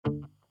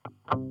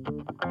Hi,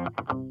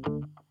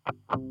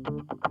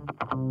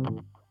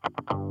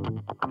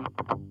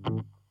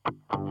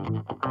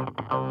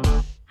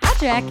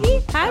 Jackie.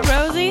 Hi,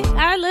 Rosie.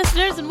 Hi,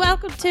 listeners, and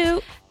welcome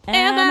to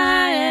Am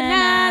I an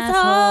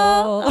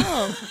Asshole?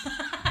 Oh.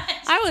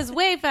 I was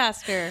way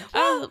faster.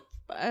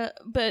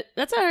 But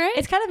that's all right.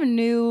 It's kind of a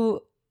new,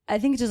 I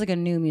think it's just like a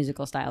new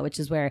musical style, which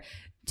is where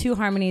two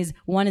harmonies,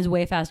 one is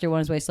way faster, one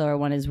is way slower,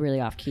 one is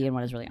really off key, and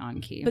one is really on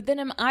key. But then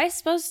am I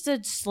supposed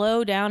to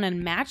slow down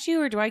and match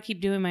you, or do I keep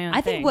doing my own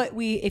thing? I think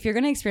if you're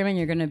going to experiment,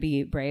 you're going to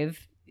be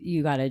brave.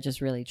 You got to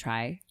just really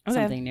try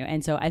something new.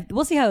 And so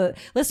we'll see how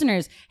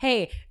listeners,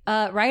 hey,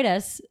 write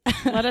us.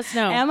 Let us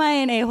know. Am I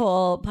an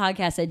a-hole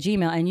podcast at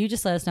Gmail? And you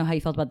just let us know how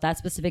you felt about that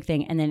specific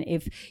thing. And then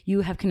if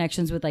you have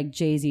connections with like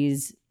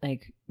Jay-Z's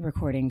like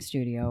recording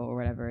studio or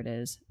whatever it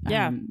is.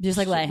 Just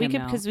like let him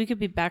know. Because we could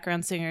be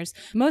background singers.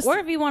 Or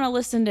if you want to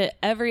listen to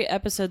every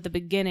episode, the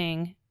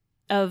beginning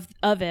of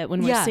it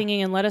when we're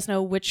singing, and let us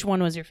know which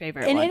one was your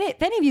favorite one. And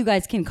if any of you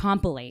guys can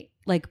compilate,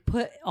 like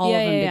put all of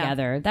them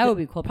together, that would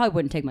be cool. Probably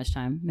wouldn't take much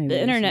time. Maybe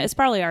the internet is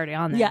probably already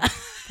on there. Yeah.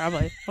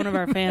 Probably. One of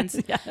our fans.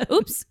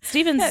 Oops.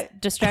 Steven's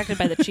distracted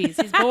by the cheese.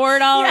 He's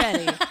bored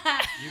already.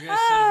 You guys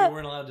said you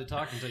weren't allowed to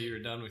talk until you were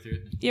done with your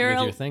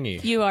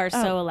thingy. You are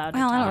so allowed to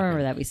talk. I don't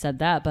remember that we said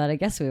that, but I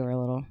guess we were a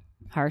little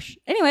harsh.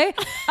 Anyway,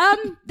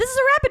 this is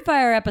a rapid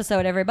fire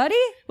episode, everybody.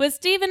 With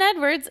Steven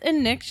Edwards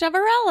and Nick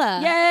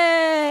Chavarella.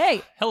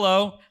 Yay!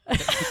 Hello.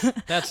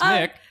 That's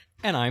Nick.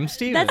 And I'm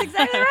Steven. That's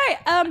exactly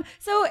right.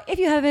 So if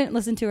you haven't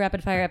listened to a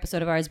rapid fire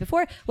episode of ours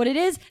before, what it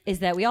is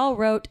that we all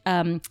wrote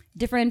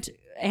different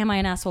Am I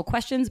an Asshole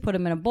questions, put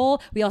them in a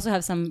bowl. We also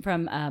have some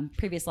from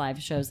previous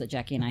live shows that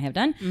Jackie and I have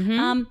done.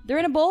 Mm-hmm. They're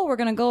in a bowl. We're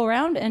going to go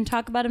around and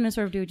talk about them and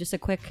sort of do just a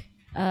quick...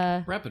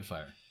 rapid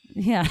fire.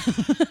 Yeah.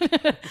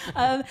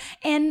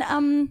 and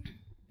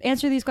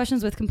answer these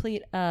questions with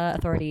complete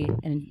authority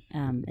and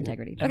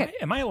integrity. Okay.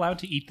 Am I allowed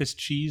to eat this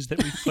cheese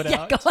that we put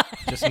out? Go ahead.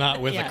 Just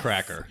not with a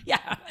cracker.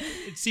 Yeah.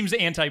 It seems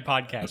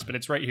anti-podcast, but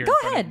it's right here. Go in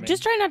front ahead. of me.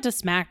 Just try not to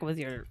smack with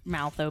your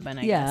mouth open,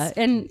 I guess.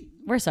 And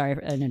we're sorry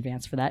in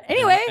advance for that.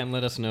 Anyway. And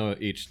let us know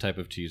each type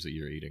of cheese that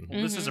you're eating.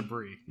 Well, this is a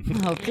brie.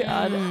 Oh,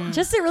 God.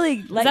 Just to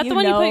really let you know. Is that the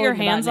one you put your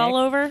hands about all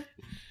over?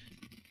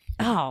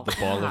 Oh, The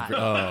ball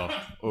of...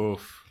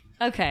 oof.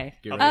 Okay.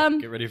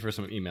 Get ready for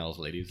some emails,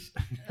 ladies.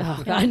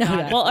 Oh, God, I know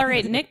that. Well, all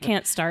right, Nick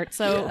can't start,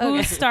 so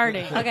who's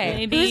starting? Okay.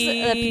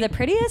 Maybe Who's the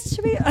prettiest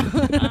should be?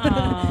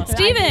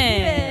 Steven.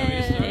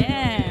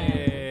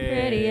 Yeah.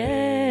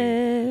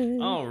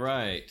 Prettiest. All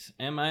right.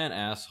 Am I an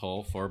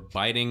asshole for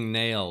biting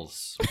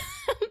nails?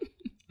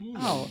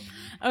 Oh.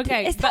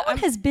 Okay. That one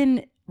has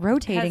been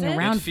rotating Has it?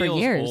 around It for feels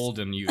years. old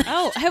and used.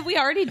 Oh, have we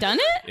already done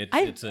it?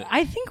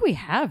 I think we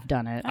have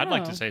done it. I'd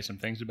like to say some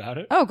things about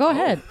it. Oh, go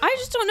ahead. I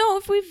just don't know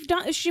if we've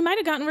done. She might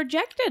have gotten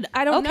rejected.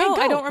 I don't know.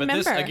 go. I don't But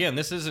remember.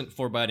 this isn't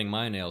for biting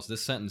my nails.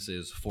 This sentence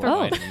is for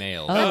Oh. biting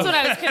nails. That's what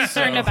I was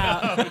concerned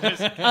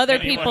about. Other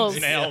people's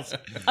nails.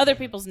 Other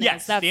people's nails.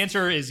 Yes, That's the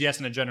answer is yes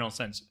in a general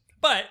sense.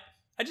 But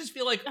I just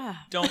feel like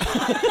don't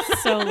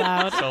so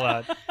loud. so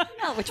loud.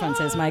 Oh, which one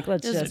says Mike?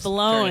 Let's Just just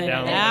blowing turn it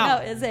down it a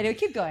out. No, is it?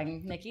 Keep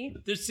going, Nikki.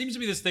 There seems to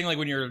be this thing like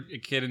when you're a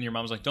kid and your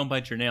mom's like, "Don't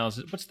bite your nails."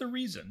 What's the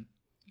reason?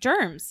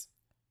 Germs.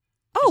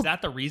 Oh, Is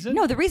that the reason?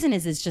 no, the reason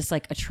is it's just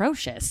like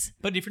atrocious.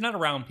 But if you're not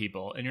around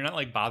people and you're not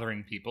like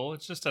bothering people,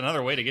 it's just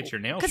another way to get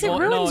your nails. 'Cause it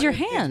short. ruins your It's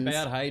hands.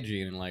 bad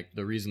hygiene, and like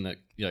the reason that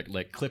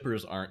like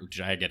clippers aren't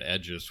jagged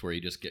edges where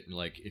you just get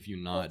like if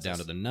you gnaw it down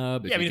to the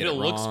nub. Yeah, I mean, you if get it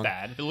looks wrong.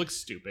 bad, if it looks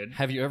stupid.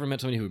 Have you ever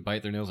met somebody who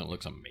bite their nails and it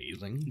looks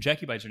amazing?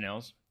 Jackie bites her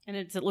nails. And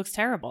it looks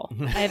terrible.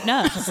 I have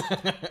nuts.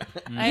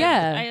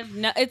 Yeah. I have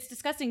no, it's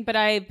disgusting, but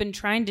I've been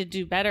trying to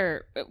do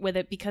better with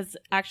it because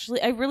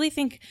actually I really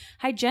think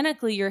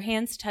hygienically your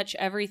hands touch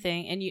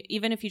everything, and you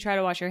even if you try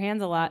to wash your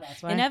hands a lot,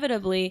 That's why.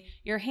 inevitably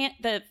your hand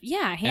And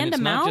hand it's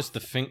to not mouth. just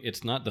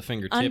it's not the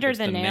fingertip, Under it's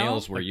the the nail?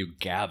 nails where you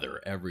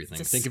gather everything.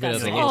 It's Think of it as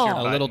disgusting. a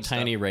Oh. little Button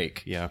tiny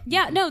rake. Yeah.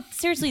 Yeah, no,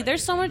 seriously,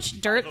 there's so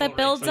much dirt that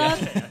builds up.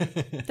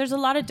 There's a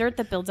lot of dirt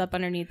that builds up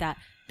underneath that.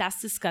 That's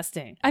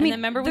disgusting. I And mean, then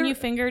remember when there- you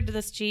fingered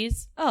this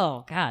cheese?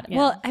 Oh God. Yeah.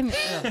 Well, I mean,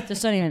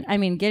 just don't even. I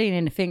mean, getting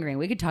into fingering.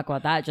 We could talk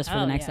about that just for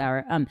the Oh, next yeah.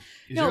 hour.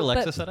 Is No, your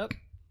Alexa but- set up?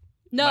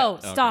 No,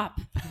 Okay. stop.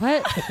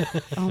 What?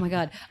 Oh my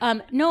God.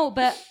 No,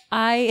 but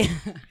I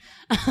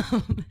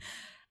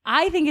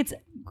think it's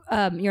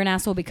you're an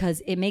asshole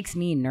because it makes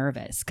me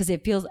nervous because I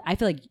feel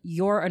like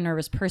you're a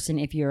nervous person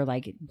if you're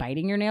like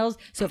biting your nails.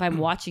 So if I'm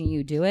watching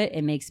you do it,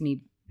 it makes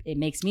me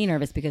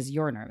nervous because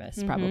you're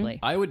nervous probably.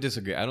 I would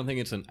disagree. I don't think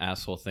it's an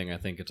asshole thing. I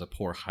think it's a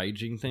poor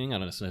hygiene thing. I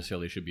don't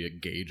necessarily should be a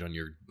gauge on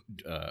your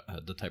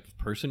the type of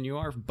person you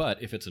are.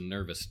 But if it's a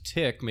nervous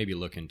tick, maybe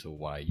look into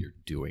why you're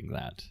doing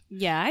that.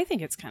 Yeah, I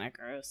think it's kind of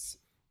gross.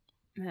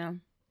 Yeah.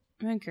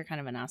 I think you're kind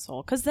of an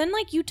asshole. Because then,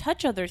 like, you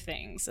touch other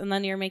things, and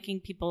then you're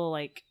making people,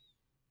 like,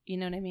 you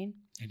know what I mean?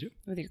 I do.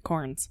 With your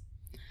corns.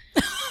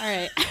 All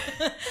right.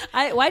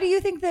 Why do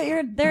you think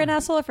that they're an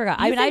asshole? I forgot.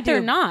 I mean, I do.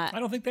 they're not. I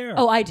don't think they are.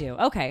 Oh, I do.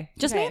 Okay.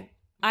 Just Okay. me?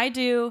 I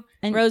do.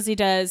 And- Rosie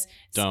does.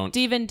 Don't.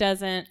 Steven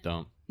doesn't.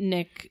 Don't.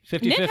 Nick.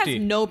 50-50. Nick has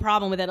no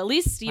problem with it. At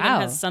least Steven Wow.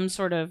 has some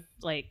sort of,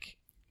 like,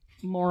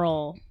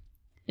 moral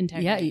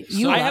integrity. Yeah,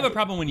 you. I have a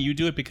problem when you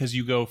do it because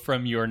you go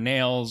from your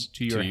nails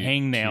to your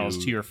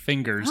hangnails to your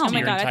fingers Oh to my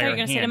your god! I entire thought you were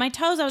gonna say to hand. my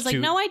toes. I was like,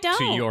 to- no, I don't.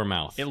 To your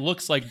mouth. It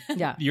looks like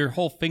Yeah. your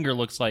whole finger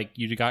looks like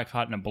you got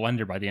caught in a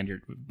blender by the end of your.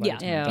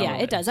 Yeah. Yeah,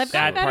 it does. I've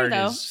That gotten better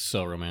part though. is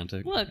so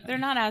romantic. Look, they're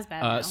not as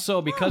bad. now.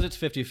 So because it's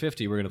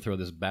 50-50, we're going to throw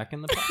this back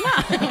in the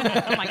pot.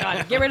 Oh my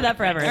god, get rid of that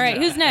forever. All right,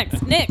 who's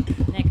next? Nick.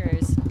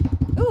 Knickers.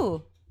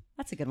 Ooh,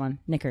 that's a good one.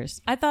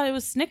 Knickers. I thought it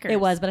was Snickers. It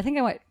was, but I think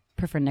I might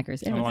prefer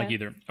knickers. I don't Anyway. like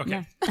either.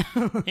 Okay.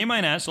 Am I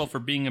an asshole for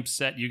being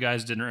upset you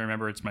guys didn't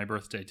remember it's my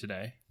birthday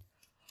today?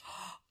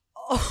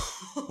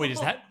 Wait, is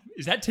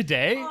that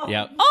today?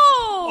 Yeah.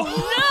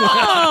 Oh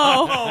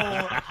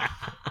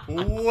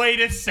no! Wait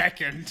a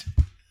second.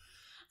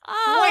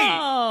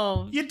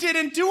 Oh, You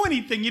didn't do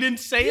anything. You didn't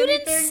say you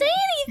anything. didn't say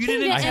anything. You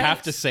didn't. I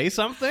have to say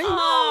something?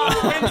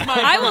 When's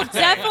my I will birthday?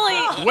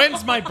 definitely.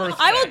 When's my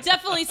birthday? I will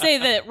definitely say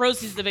that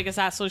Rosie's the biggest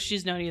asshole.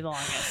 She's known you the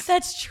longest.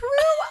 That's true.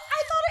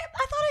 I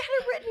thought I had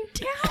it written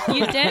down.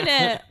 You did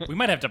it. We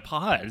might have to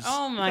pause.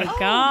 Oh my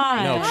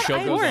god. No, God, show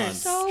I goes was on.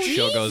 so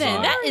Show goes Ethan,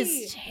 on. that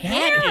is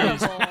That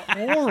is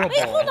terrible. horrible.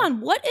 Wait, hold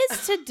on. What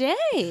is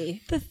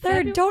today? The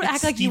third. Don't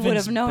act like you would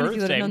have known if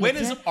you would have known. When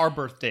the is day. our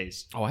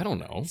birthdays? Oh, I don't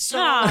know.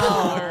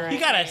 Oh, You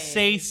gotta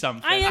say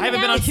something. I I am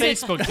haven't been on now-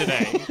 Facebook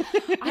today.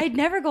 I'd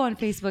never go on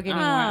Facebook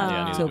anymore.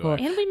 Yeah, neither so do cool. I.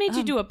 and we made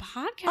you do a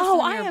podcast.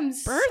 Oh, on I your am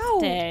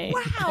birthday. So,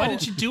 wow. Why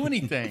didn't you do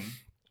anything?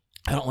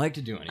 I don't like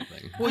to do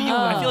anything. Well,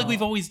 I feel like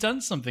we've always done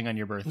something on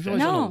your We've birthday.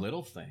 always done No. a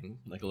little thing,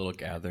 like a little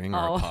gathering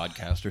or a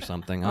podcast or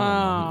something.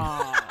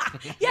 I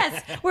don't know.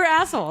 Yes, we're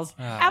assholes.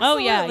 Oh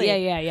Absolutely.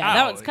 yeah.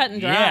 That was cut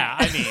and dry. Yeah,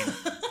 I mean,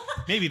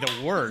 maybe the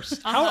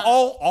worst. How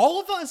all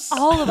of us?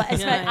 All of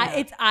us. Yeah.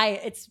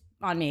 It's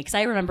on me because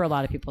I remember a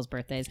lot of people's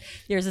birthdays.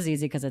 Yours is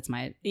easy because it's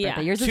my Yeah.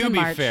 birthday. Yours is To in be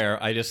March.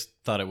 fair, I just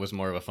thought it was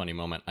more of a funny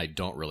moment. I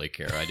don't really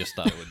care. I just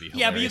thought it would be hilarious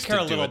Yeah, but you care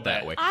to a do little it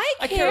that bit. way. I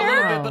care a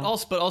little care. bit,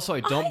 but also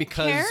I don't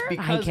because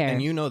I care.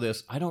 and you know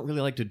this. I don't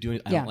really like to do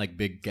it. I Yeah. don't like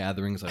big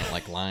gatherings. I don't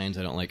like lines.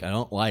 I don't like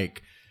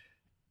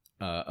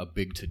a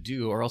big to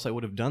do, or else I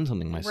would have done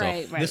something myself.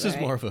 Right, this is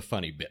right. more of a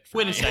funny bit. For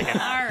Wait me. a second.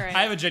 All right.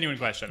 I have a genuine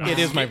question. It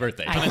is my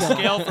birthday. On a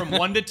scale from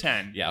 1 to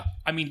 10. Yeah.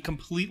 I mean,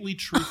 completely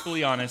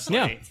truthfully, honestly.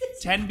 Yeah.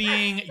 10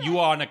 being you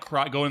want to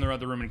cry, go in the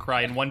other room and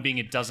cry, and 1 being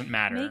it doesn't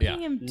matter. Making Yeah.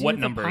 him do What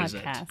the number is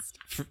it? podcast.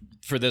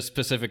 For this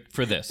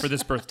For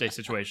this birthday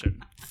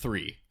situation.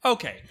 3.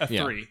 Okay, a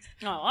Yeah. 3.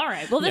 Oh, all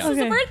right. Well, this Yeah. is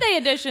the birthday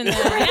edition. Then.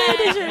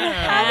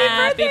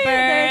 Happy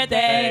birthday to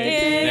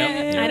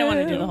Yep. you. I don't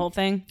want to do the whole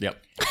thing. Yep.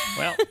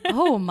 Well,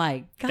 Oh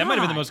my god. that might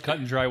have been the most cut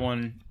and dry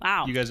one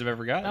Wow. you guys have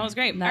ever gotten. That was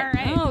great. Not- all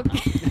right. Oh,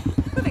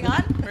 moving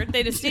on.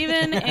 Birthday to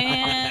Steven.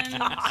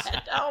 And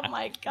Oh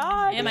my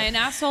god. am I an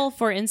asshole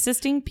for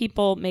insisting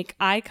people make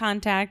eye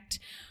contact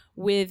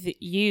with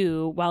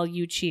you while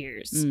you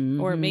cheers?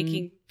 Or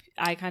making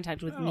eye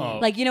contact with me? Oh.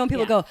 Like when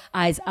people go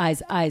eyes,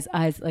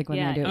 like when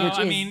Yeah. I do it, Oh, which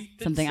I is mean,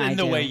 something it's I in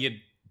do. the way you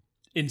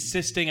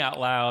insisting out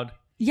loud.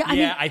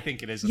 Yeah, I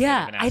think it is. A bit of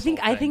Yeah, an I think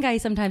asshole thing. I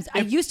sometimes I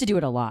used to do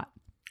it a lot.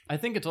 I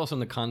think it's also in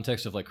the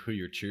context of like who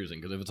you're choosing,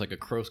 because if it's like a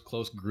close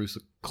goose,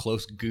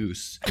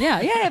 Yeah,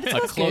 if it's a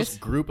close close goose.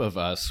 group of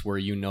us where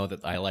you know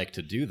that I like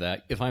to do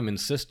that. If I'm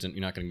insistent,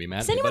 you're not going to be mad.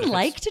 Does at me. But anyone if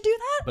like it's- to do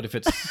that?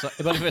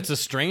 But if it's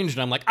estranged,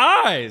 and I'm like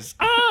eyes.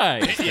 Yeah.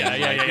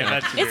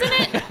 That's weird.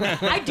 Isn't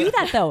it? I do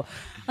that though.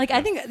 Like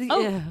I think.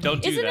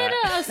 Don't do Isn't that.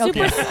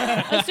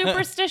 it a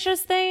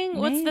superstitious thing?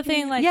 What's the Maybe.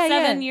 thing like Yeah,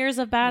 7 yeah. years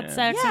of bad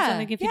sex or Yeah,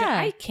 something? If you do, yeah.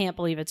 I can't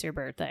believe it's your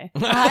birthday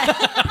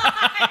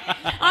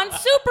on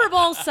Super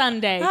Bowl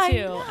Sunday I too,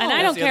 know. and I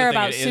That's don't the care other thing,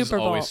 about it is Super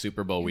Bowl. always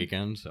Super Bowl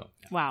weekend, so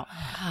Wow.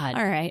 God.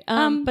 All right.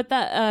 But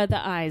the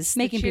eyes,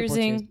 Making the people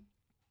cheersing. cheers.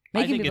 I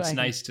Making think people it's like-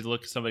 nice to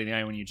look somebody in the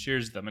eye when you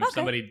cheers them, and if Okay.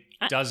 somebody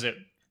does it,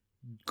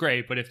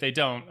 great. But if they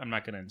don't, I'm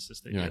not going to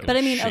insist that You're you not do But it.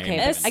 I mean, Shame. okay.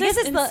 Assist- I guess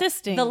it's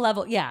insisting. the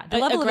level. Yeah, the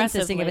level of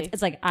insisting. If Aggressively.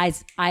 it's like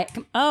eyes.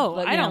 Oh,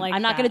 look, I you don't know, like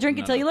I'm not that. going to drink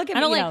until you look at I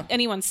me. don't you like know.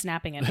 anyone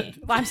snapping at me.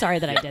 Well, I'm sorry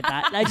that I did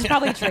that. I just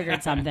probably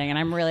triggered something, and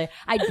I'm really.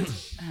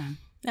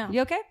 No.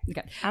 You okay?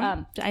 Okay.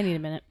 I need a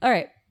minute. All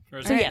right.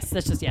 Rosie? So yes,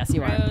 that's just yes.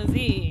 You are.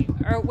 Rosie.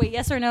 Or wait,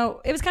 yes or no?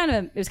 It was kind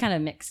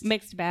of mixed.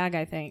 Mixed bag,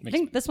 I think. I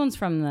think this one's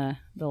from the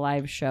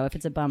live show. If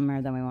it's a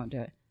bummer, then we won't do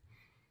it.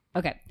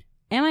 Okay.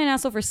 Am I an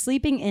asshole for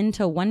sleeping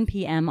into 1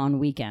 p.m. on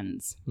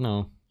weekends?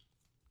 no.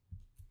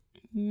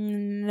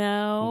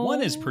 No.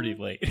 1 is pretty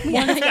late.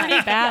 One's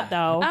pretty bad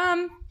though.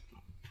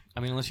 I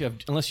mean,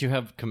 unless you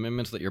have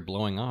commitments that you're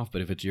blowing off.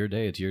 But if it's your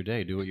day, it's your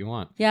day. Do what you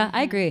want. Yeah,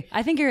 I agree.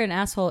 I think you're an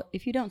asshole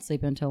if you don't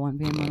sleep until 1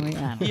 p.m. on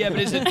weekend. Yeah, but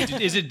is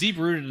it deep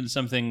rooted in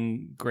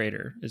something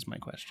greater? Is my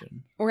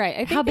question. Right. I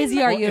think How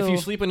busy are Well, you? if you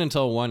sleep in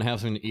until 1, have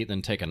something to eat,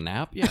 then take a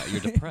nap, yeah,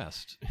 you're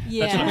depressed.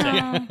 That's what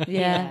I'm saying.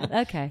 Yeah.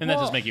 Okay. And that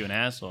does make you an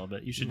asshole,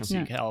 but you should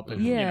seek help.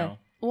 And, you Yeah. know.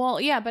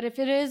 Well, yeah, but if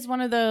it is one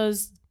of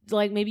those,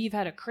 like maybe you've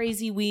had a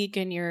crazy week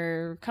and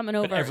you're coming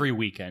over, But every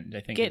weekend,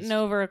 I think. getting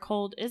over a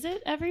cold. Is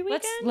it every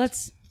weekend?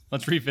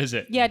 Let's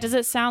revisit. Yeah. Does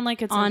it sound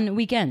like it's on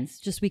weekends,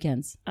 just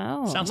weekends.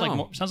 Oh. Sounds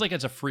No. like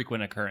it's a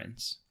frequent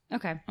occurrence.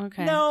 Okay.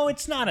 Okay. No,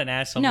 it's not an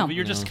asshole No. movie.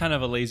 You're just kind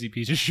of a lazy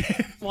piece of shit.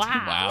 Wow.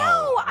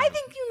 No, I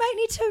think you might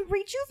need to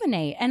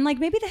rejuvenate, and like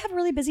maybe they have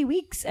really busy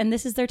weeks, and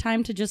this is their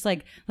time to just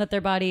like let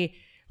their body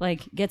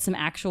like get some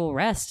actual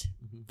rest.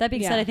 That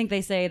being said, Yeah. I think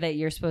they say that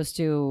you're supposed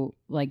to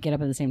like get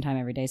up at the same time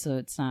every day, so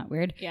it's not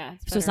weird. Yeah.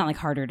 So it's not like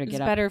harder to it's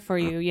get up. better for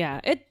you.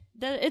 Yeah.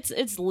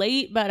 It's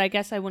late, but I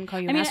guess I wouldn't call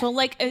you an mean, asshole.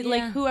 Like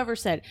yeah. whoever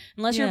said,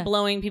 unless Yeah. you're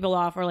blowing people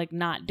off or like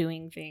not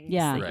doing things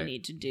Yeah. that you Right.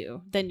 need to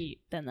do, then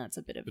that's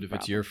a bit of But a if it's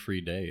problem. your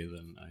free day,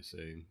 then I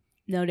say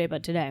No day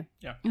but today.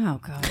 Oh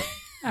god.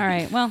 All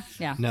right. Well,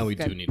 yeah. now we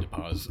good. do need to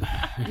pause.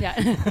 Yeah.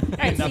 All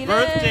right, The see you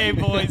birthday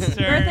then. boy's turn.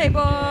 Birthday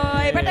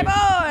boy. Birthday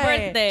boy.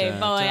 Birthday Dun,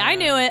 boy. dun. I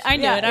knew it. I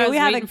knew it. I was we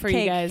have waiting a for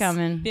cake you guys.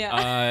 coming.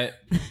 Yeah.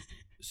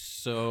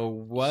 So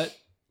what?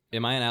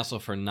 Am I an asshole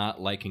for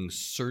not liking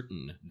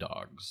certain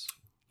dogs?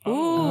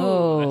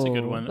 Oh, that's a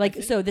good one.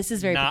 Like, so this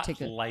is very Not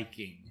particular.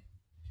 liking.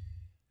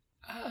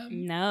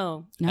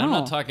 No. No. I'm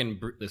not talking.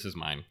 This is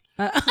mine.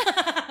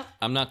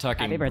 I'm not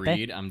talking Happy birthday.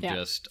 breed. I'm Yeah.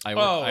 just.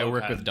 Oh, I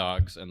work okay. with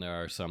dogs, and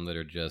there are some that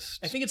are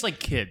just I think it's like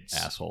kids.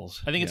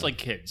 assholes. I think it's Yeah. like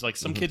kids. Like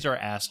some kids are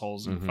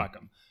assholes and fuck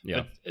them.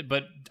 Yeah.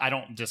 But I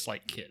don't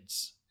dislike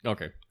kids.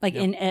 Okay. Like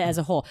in as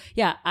a whole.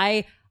 Yeah.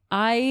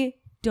 I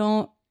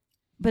don't.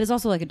 But it's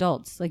also like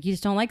adults. Like you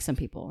just don't like some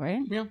people,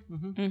 right? Yeah.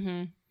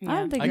 Mm-hmm. I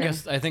don't think.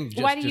 I think.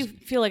 Just, Why do you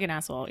feel like an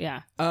asshole?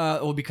 Yeah.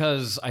 Well,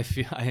 because I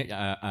feel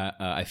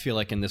I feel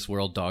like in this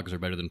world dogs are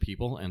better than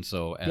people, and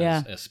so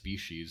as a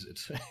species,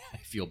 it's I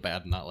feel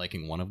bad not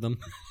liking one of them.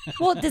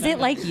 Well, does it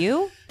like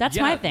you? That's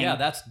my thing. Yeah,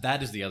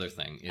 that is the other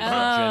thing. Is it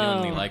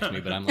genuinely likes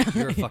me, but I'm like,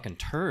 you're a fucking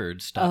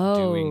turd.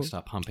 Stop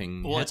stop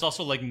humping. Well, it's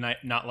also like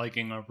not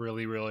liking a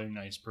really, really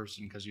nice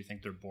person because you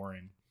think they're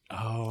boring.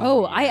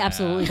 Oh, I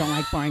absolutely don't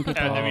like boring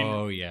people. I mean,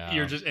 Oh, yeah.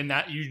 You're just and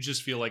that you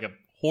just feel like a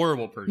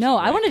horrible person. No,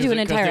 I right? want to do 'Cause an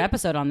it- 'cause entire they're-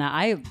 episode on that.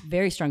 I have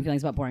very strong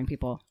feelings about boring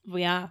people.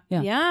 Yeah.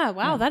 Yeah. Yeah.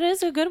 Wow. Yeah. That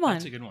is a good one.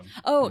 That's a good one.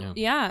 Oh, Yeah.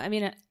 yeah. I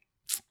mean,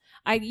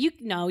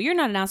 you're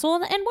not an asshole.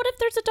 And what if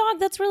there's a dog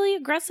that's really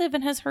aggressive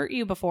and has hurt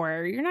you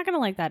before? You're not going to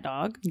like that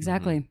dog.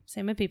 Exactly.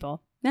 Same with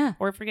people. Yeah.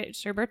 Or forget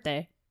it's your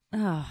birthday.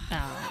 Oh.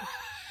 Oh.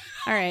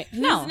 All right.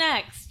 Who's No.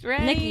 next?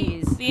 Ready?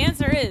 Nikki's. The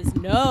answer is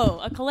no.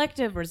 A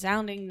collective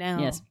resounding no.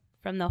 Yes.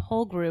 From the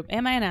whole group.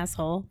 Am I an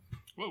asshole?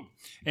 Whoa.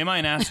 Am I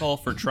an asshole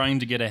for trying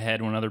to get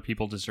ahead when other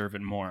people deserve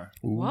it more?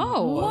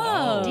 Whoa.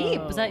 Whoa.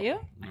 Deep. Was that you?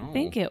 I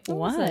think it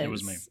was. was It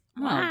was me.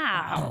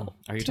 Wow.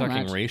 Are you Too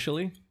talking much.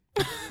 racially?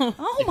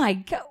 Oh my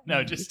god.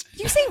 No, just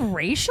Did you say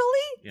racially?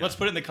 Yeah. let's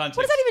put it in the context.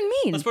 What does that even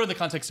mean? Let's put it in the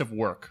context of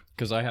work.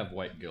 Because I have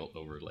white guilt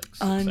over like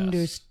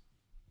success.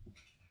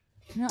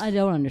 No, I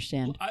don't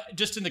understand.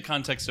 Just in the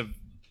context of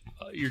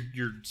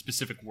your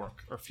specific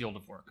work or field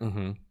of work.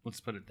 Mm-hmm. Let's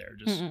put it there,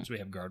 just so we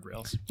have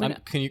guardrails.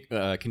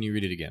 Can you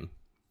read it again?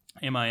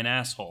 Am I an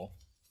asshole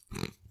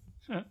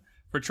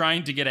for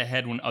trying to get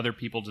ahead when other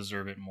people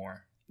deserve it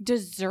more?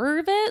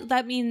 Deserve it?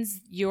 That means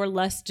you're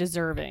less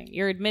deserving.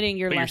 You're admitting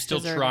you're But you're less still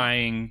deserving.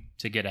 trying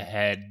to get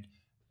ahead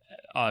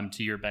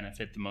to your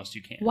benefit the most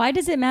you can. Why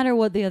does it matter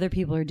what the other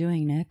people are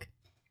doing, Nick?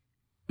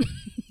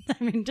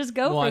 I mean, just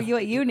go for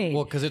what you need.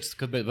 Well, because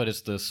but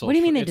it's the social. What do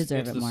you mean they it's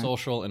deserve it the more?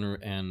 social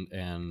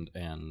and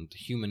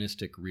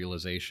humanistic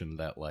realization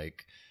that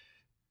like,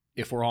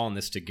 if we're all in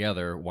this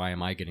together, why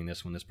am I getting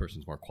this when this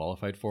person's more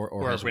qualified for,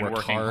 or Or has been worked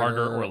working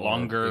harder or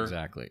longer.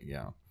 Exactly.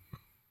 Yeah.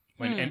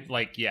 When and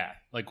like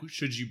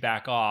should you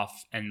back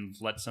off and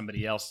let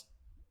somebody else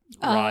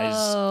rise?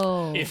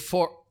 Oh. If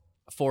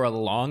for a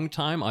long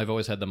time, I've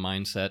always had the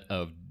mindset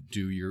of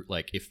do your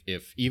like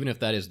if even if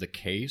that is the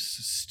case,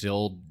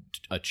 still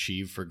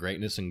achieve for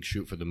greatness and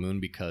shoot for the moon,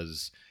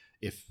 because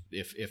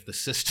if the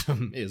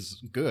system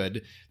is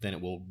good, then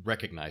it will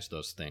recognize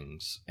those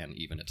things and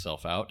even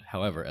itself out.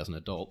 However, as an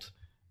adult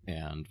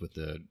and with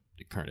the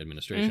current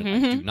administration,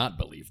 I do not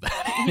believe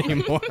that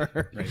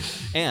anymore.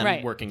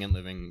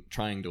 And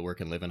trying to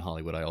work and live in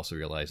Hollywood, I also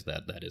realize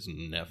that that is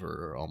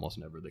never or almost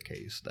never the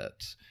case,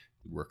 that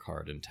work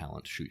hard and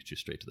talent shoots you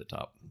straight to the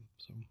top.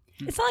 So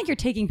It's not like you're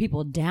taking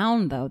people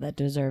down, though, that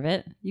deserve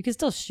it. You can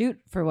still shoot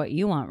for what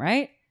you want,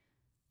 right?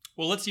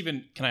 Well,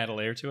 can I add a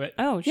layer to it?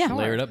 Oh, Yeah. sure.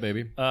 layer it up,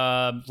 baby.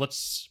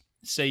 Let's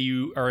say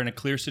you are in a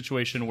clear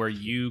situation where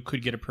you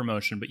could get a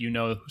promotion, but you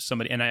know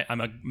somebody, and I'm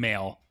a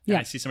male, and Yeah.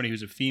 I see somebody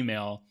who's a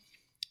female,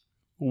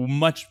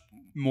 much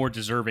more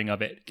deserving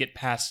of it, get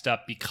passed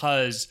up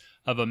because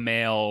of a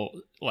male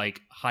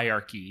like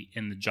hierarchy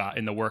in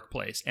the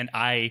workplace, and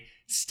I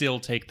still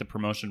take the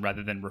promotion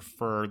rather than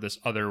refer this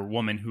other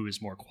woman who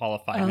is more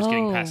qualified, who's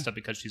getting Oh. passed up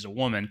because she's a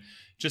woman.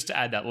 Just to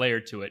add that layer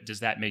to it, does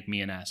that make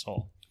me an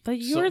asshole? But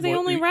you're the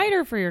only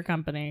writer for your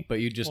company. But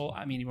you just Well,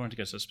 I mean, you wanted to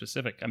go so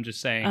specific. I'm just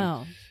saying.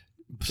 Oh.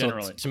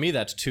 Generally. to me,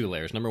 that's two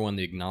layers. Number one,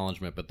 the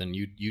acknowledgement, but then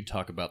you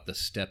talk about the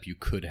step you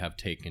could have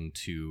taken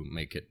to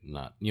make it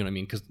not, you know what I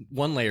mean? Because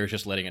one layer is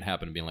just letting it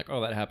happen and being like, oh,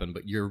 that happened,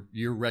 but you're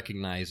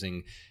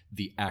recognizing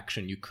the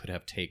action you could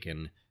have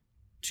taken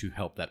to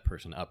help that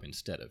person up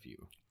instead of you.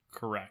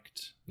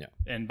 Correct. Yeah.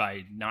 And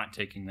by not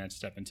taking that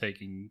step and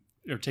taking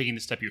the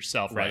step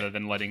yourself rather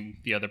than letting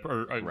the other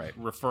Right.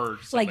 refer to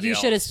Like somebody you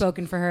should have else.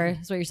 spoken for her,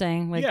 is what you're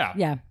saying? Like, Yeah.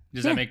 Yeah.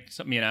 Does that make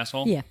me an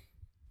asshole? Yeah.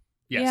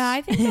 Yes. Yeah,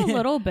 I think a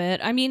little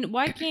bit. I mean,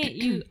 why can't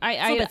you? It's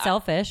a little bit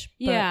selfish.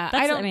 But Yeah,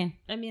 that's, I don't.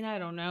 I mean, I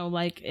don't know.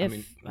 Like, if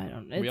I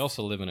don't. We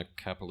also live in a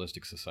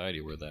capitalistic society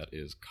where that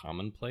is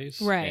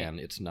commonplace, Right. And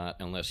it's not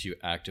unless you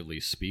actively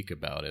speak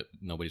about it.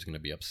 Nobody's going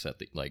to be upset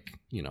that, like,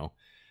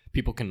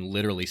 people can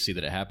literally see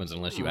that it happens.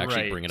 Unless you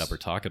actually bring it up or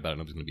talk about it,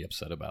 nobody's going to be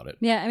upset about it.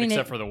 yeah, I mean,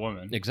 Except for the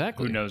woman.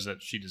 Exactly. Who knows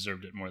that she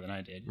deserved it more than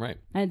I did. Right.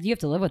 you have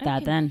to live with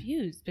that then.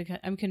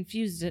 I'm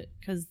confused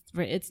because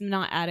it's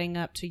not adding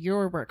up to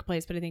your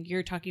workplace, but I think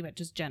you're talking about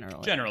just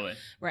generally. Generally.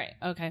 Right.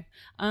 Okay.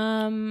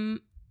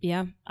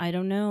 Yeah, I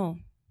don't know.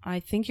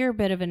 I think you're a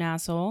bit of an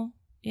asshole.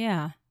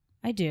 Yeah,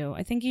 I do.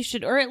 I think you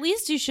should, or at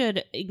least you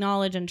should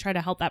acknowledge and try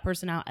to help that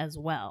person out as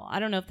well. I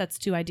don't know if that's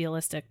too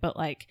idealistic, but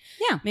like,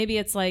 Yeah. maybe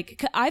it's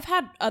like, I've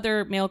had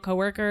other male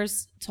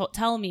coworkers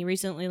tell me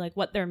recently like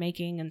what they're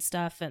making and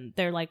stuff, and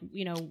they're like,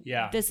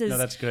 Yeah. this is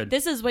that's good.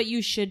 This is what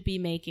you should be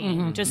making,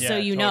 Mhm. just Yeah, so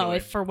you know, totally.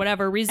 if for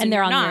whatever reason And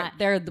they're you're on not.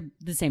 they're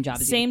the same job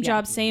as you. Same Yeah.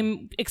 job,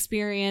 same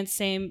experience,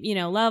 same,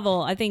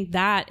 level. I think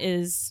that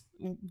is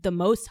the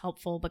most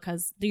helpful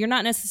because they're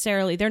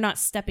not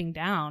stepping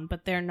down,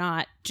 but they're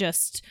not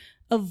just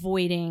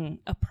avoiding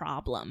a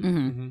problem.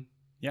 Mhm.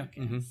 Yeah.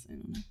 Yes, I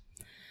don't know.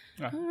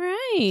 Yeah. All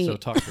right. So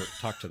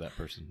talk to that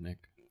person, Nick.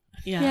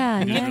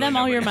 Yeah, Give yeah. them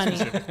all your money.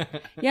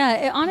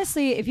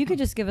 Honestly, if you could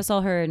just give us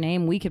all her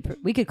name, we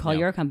could call Yeah.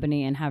 your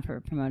company and have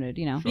her promoted.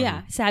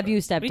 Yeah. So have you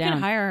step We down.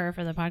 can hire her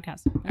for the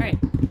podcast. All right.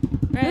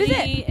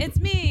 Ready? it? It's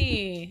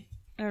me.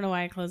 I don't know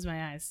why I closed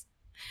my eyes.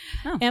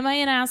 Oh. Am I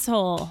an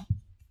asshole?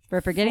 for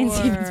forgetting For-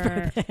 Steven's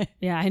birthday.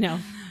 Yeah, I know.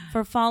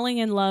 For falling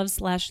in love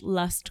 /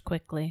 lust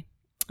quickly.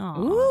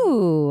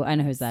 Oh, Ooh, I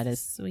know whose that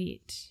is.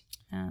 sweet.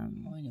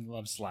 Falling in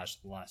love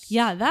 / lust.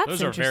 Yeah, that's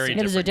Those are very interesting.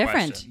 Yeah, those are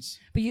different. questions.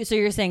 But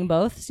you're saying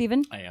both,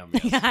 Steven? I am.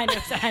 Yeah,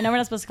 I know we're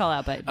not supposed to call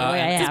out, but boy, I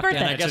it's his have birthday.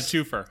 to. And I It's guess a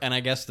twofer. And I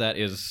guess that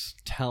is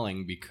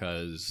telling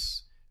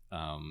because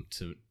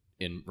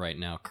right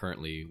now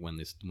currently when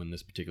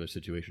this particular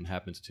situation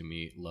happens to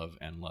me, love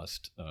and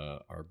lust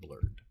are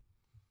blurred.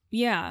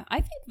 Yeah,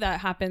 I think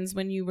that happens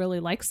when you really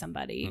like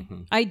somebody.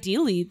 Mhm.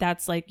 Ideally,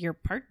 that's like your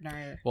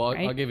partner. Well,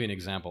 right? I'll give you an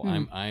example.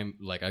 Mm. I'm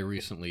like I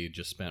recently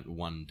just spent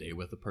one day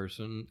with a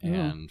person Ooh.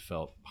 and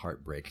felt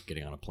heartbreak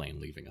getting on a plane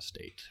leaving a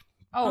state.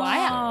 Oh,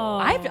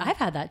 I've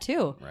had that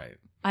too. Right.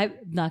 I'm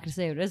not gonna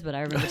say what it is, but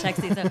I remember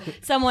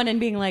texting someone and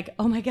being like,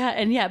 "Oh my god!"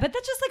 And yeah, but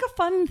that's just like a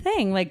fun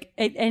thing. Like,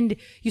 and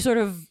you sort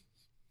of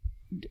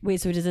wait.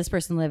 So does this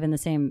person live in the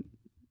same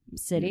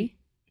city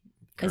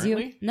as you?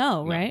 Currently?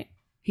 No, right?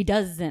 He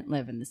doesn't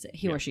live in the city.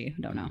 He or she,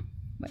 don't know.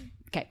 But,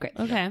 okay, great.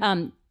 Okay.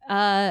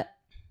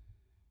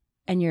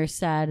 And you're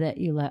sad that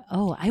you let.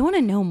 Oh, I want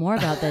to know more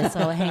about this.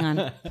 So hang on,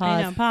 pause.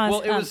 I know, pause.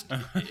 Well, it was.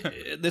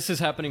 This is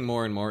happening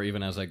more and more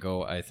even as I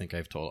go. I think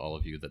I've told all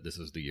of you that this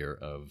is the year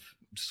of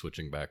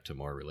switching back to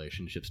more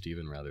relationship,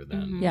 Stephen, rather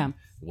than Yeah.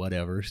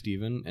 whatever,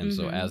 Stephen. And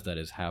so Mhm. as that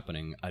is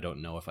happening, I don't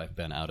know if I've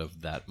been out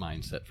of that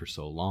mindset for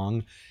so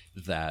long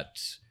that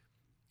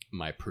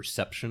my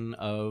perception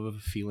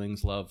of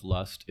feelings, love,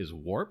 lust is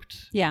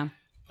warped. Yeah.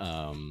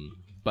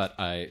 But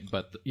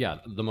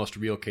the most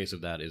real case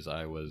of that is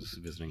I was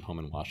visiting home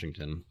in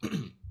Washington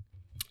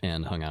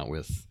and hung out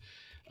with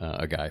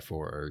a guy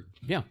for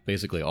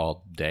basically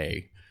all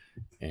day,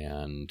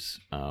 and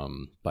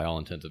by all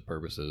intents and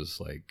purposes,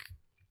 like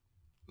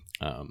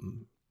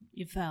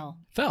You fell.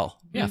 fell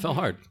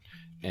hard.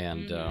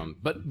 And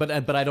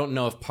but I don't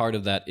know if part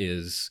of that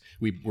is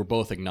we were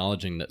both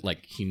acknowledging that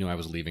like he knew I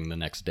was leaving the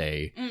next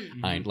day.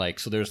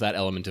 So there's that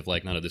element of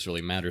like none of this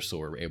really matters, so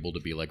we're able to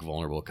be like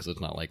vulnerable because it's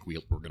not like we're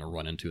gonna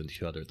run into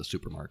each other at the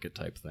supermarket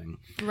type thing.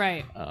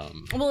 Right.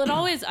 Well,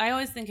 I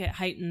always think it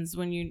heightens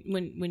when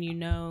you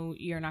know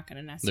you're not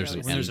going to There's necessarily.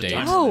 an When there's end a date.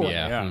 time Oh. limit,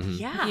 Yeah. yeah. Mhm.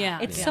 Yeah. Yeah.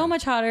 It's Yeah. so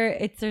much hotter.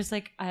 There's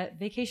like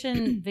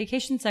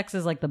vacation sex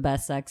is like the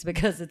best sex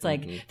because it's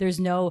like there's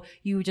no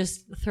you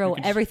just throw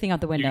can everything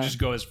out the You window. can just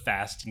go as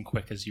fast and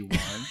quick as you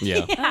want.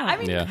 Yeah. I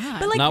mean, Yeah.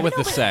 but like Not with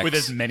the but- sex. With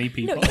as many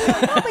people. No,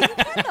 but you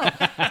can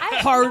though.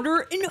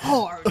 Harder and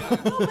harder. No,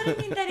 but I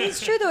mean that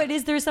is true though. It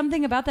is. There's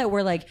something about that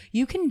where like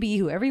you can be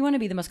whoever you want to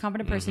be, the most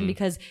confident person,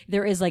 because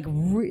there is like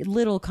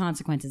little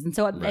consequences. And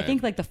so I Right.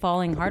 think like the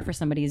falling hard for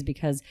somebody is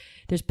because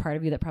there's part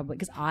of you that probably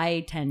because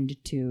I tend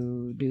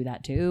to do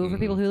that too for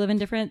people who live in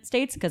different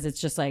states because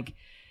it's just like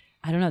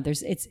I don't know.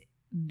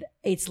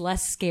 It's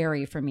less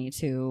scary for me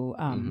to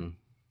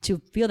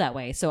feel that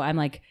way. So I'm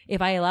like,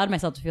 if I allowed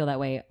myself to feel that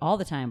way all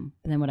the time,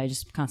 then would I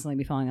just constantly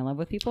be falling in love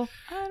with people?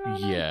 I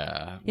don't know.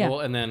 Yeah. Yeah. Well,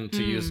 and then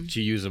to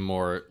use a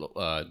more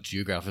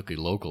geographically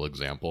local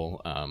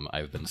example,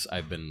 I've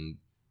been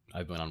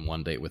on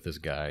one date with this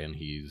guy, and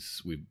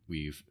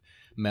we've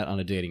met on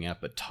a dating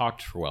app, but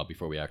talked for a while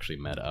before we actually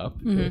met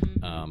up.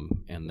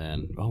 And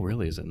then, oh,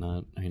 really? Is it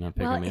not? Are you not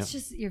picking Well, me up? it's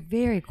just you're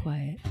very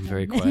quiet. I'm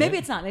very quiet. Maybe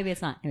it's not.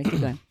 Anyways, keep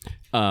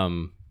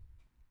going.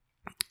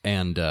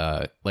 And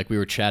like we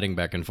were chatting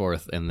back and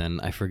forth, and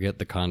then I forget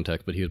the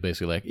context, but he was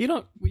basically like, we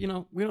don't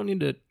need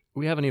to.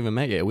 We haven't even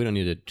met yet. We don't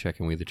need to check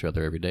in with each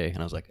other every day. And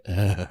I was like,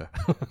 because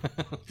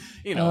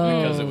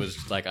it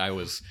was like I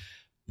was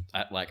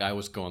I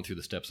was going through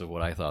the steps of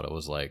what I thought it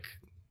was like.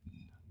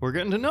 We're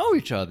getting to know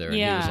each other. And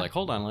he was like,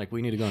 hold on, like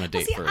we need to go on a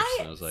date first.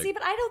 And I was like,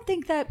 but I don't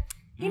think that,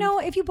 you know,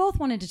 if you both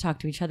wanted to talk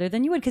to each other,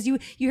 then you would, because you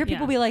hear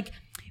people be like,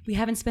 we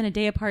haven't spent a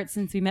day apart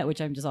since we met, which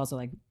I'm just also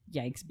like,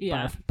 yikes,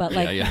 barf. But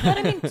like, but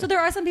I mean, so there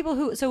are some people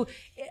who, so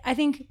I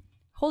think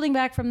holding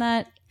back from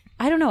that,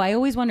 I don't know. I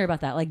always wonder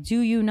about that. Like,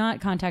 do you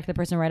not contact the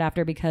person right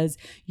after because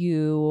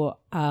you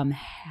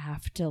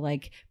have to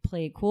like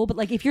play it cool? But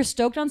like, if you're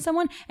stoked on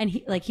someone and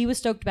he was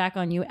stoked back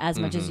on you as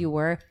much as you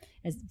were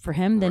as for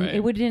him, then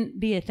it wouldn't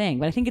be a thing.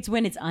 But I think it's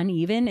when it's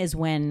uneven is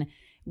when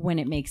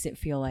it makes it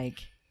feel like.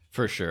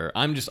 For sure.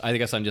 I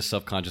guess I'm just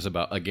self-conscious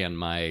about, again,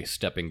 my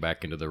stepping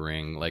back into the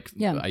ring. Like,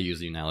 I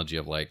use the analogy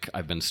of, like,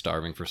 I've been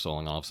starving for so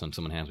long, all of a sudden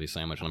someone hands me a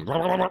sandwich, and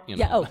I'm, you know.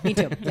 Yeah, oh, me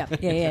too. Yeah.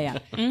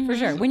 Mm-hmm. For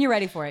sure. When you're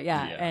ready for it,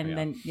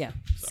 then,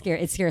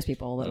 it scares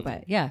people a little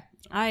bit. Yeah.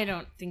 I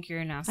don't think you're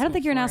an asshole. I don't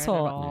think you're an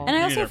asshole. And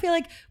I also feel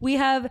like we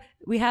have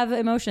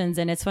emotions,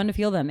 and it's fun to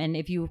feel them. And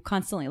if you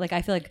constantly, like,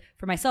 I feel like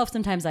for myself,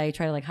 sometimes I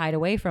try to, like, hide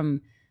away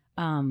from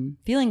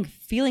feeling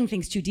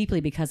things too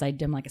deeply because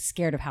I'm like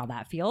scared of how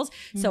that feels.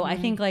 So I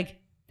think like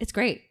it's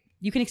great.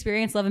 You can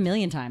experience love a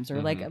million times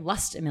or like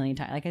lust a million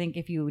times. Like I think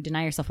if you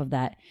deny yourself of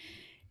that,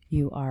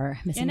 you are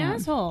missing an out.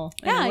 Asshole.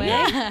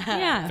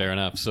 Yeah. Fair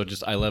enough. So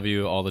just I love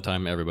you all the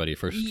time, everybody.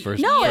 First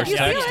text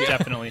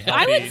definitely.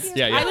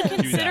 I would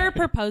consider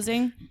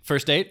proposing.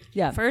 First date?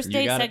 Yeah. First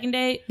date, second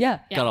date. Yeah.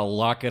 Gotta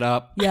lock it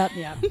up.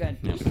 Yeah. Good.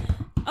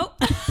 Oh.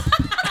 Just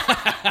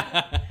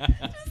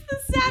the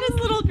saddest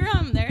little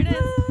drum. There it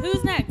is.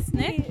 Who's next?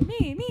 Nick?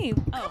 Me.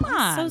 Oh, Come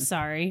on. I'm so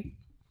sorry.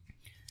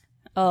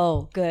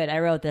 Oh, good. I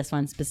wrote this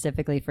one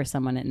specifically for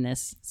someone in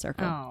this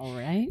circle. All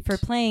right. For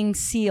playing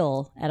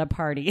Seal at a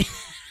party.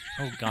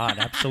 Oh God,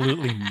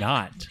 absolutely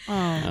not.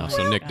 Oh,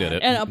 so Nick did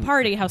it. At a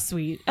party, how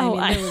sweet. I mean,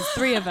 there was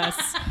 3 of us.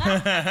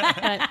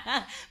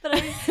 But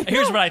I mean,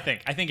 Here's what I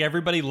think. I think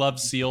everybody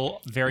loves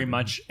Seal very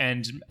much,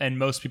 and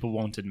most people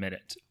won't admit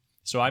it.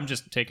 So I'm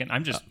just doing it.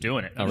 I'm just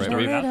throwing it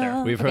out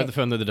there. We've heard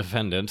from the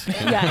defendant.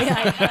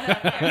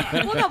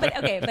 yeah. Well, no, but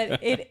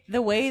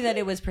the way that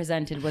it was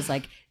presented was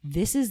like,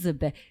 this is the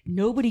best.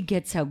 Nobody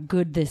gets how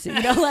good this is.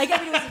 You know, like,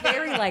 I mean, it was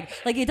very like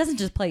it doesn't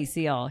just play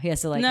Seal. He has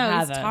to like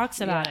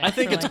talks about it. I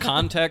think it's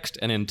context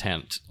and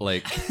intent.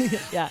 Like,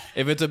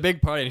 if it's a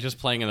big party and it's just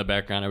playing in the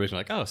background, everybody's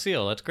like, oh,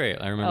 Seal, that's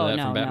great. I remember that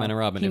from Batman and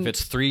Robin. If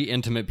it's 3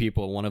 intimate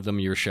people, one of them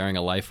you're sharing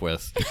a life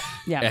with,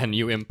 and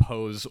you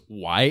impose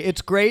why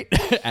it's great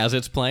as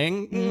it's playing.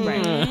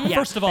 Right.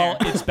 First of all,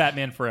 it's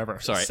Batman Forever.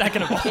 Sorry.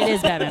 Second of all, it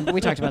is Batman.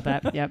 We talked about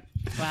that. Yep.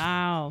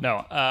 Wow.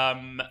 No.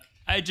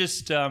 I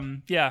just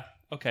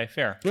okay,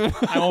 fair.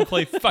 I won't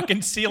play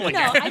fucking Seal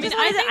again. No,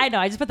 I know.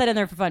 I just put that in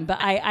there for fun, but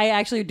I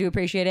actually do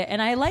appreciate it, and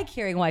I like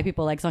hearing why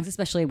people like songs,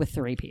 especially with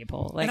 3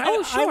 people. Like,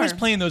 I was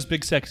playing those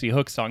Big Sexy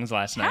Hook songs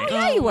last night.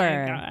 Yeah, you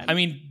were. I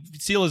mean,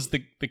 Seal is the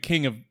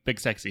king of Big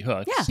Sexy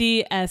Hooks.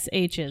 Yeah.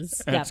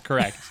 BSHs. That's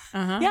correct.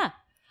 Yeah.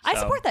 I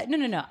support that.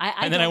 No.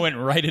 And then I went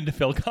right into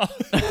Phil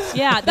Collins.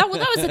 Yeah, that was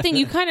the thing.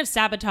 You kind of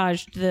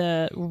sabotaged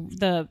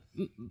the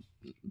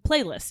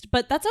playlist,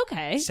 but that's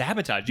okay.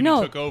 Sabotage. You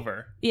mean took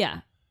over.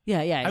 Yeah.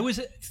 Yeah. I was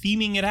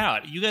theming it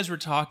out. You guys were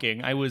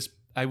talking. I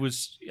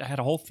had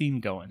a whole theme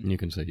going. You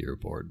can say you were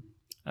bored.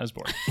 I was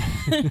bored.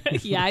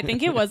 Yeah, I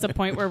think it was a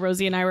point where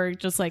Rosie and I were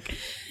just like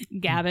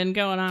gabbing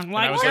going on.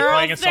 Like, I was like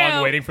playing a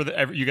song, waiting for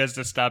you guys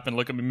to stop and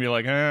look at me and be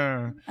like,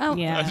 Oh,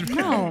 yeah.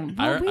 No.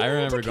 I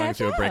remember going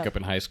through a breakup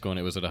in high school, and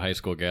it was at a high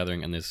school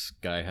gathering, and this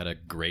guy had a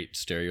great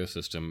stereo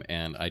system,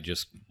 and I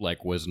just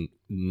like was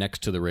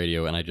next to the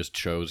radio, and I just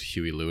chose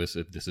Huey Lewis,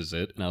 If This Is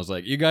It, and I was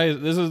like, you guys,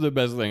 this is the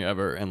best thing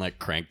ever, and like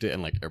cranked it,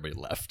 and like everybody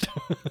left.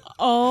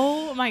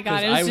 Oh my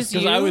God, it was just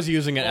you? Because I was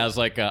using it as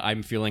like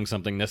I'm feeling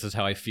something, this is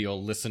how I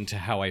feel, listen to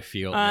how I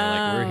feel, and they're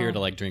like, we're here to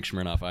like drink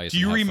Smirnoff Ice. do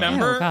you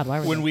remember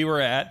when we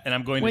were at, and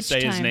I'm going to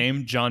say his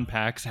name, John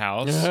Pack's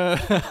house,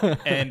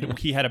 and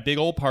he had a big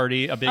old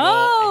party, a big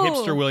old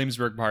hipster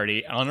Williamsburg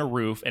party on a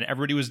roof, and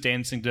everybody was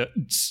dancing to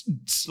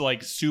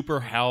like super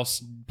house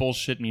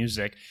bullshit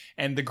music,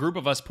 and the group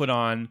of us put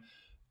on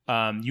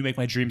You Make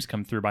My Dreams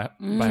Come Through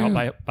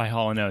by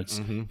Hall &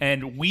 Oates,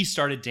 and we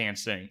started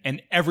dancing,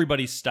 and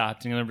everybody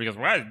stopped, and everybody goes,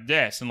 what is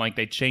this? And like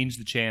they changed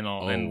the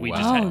channel, and we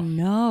just had,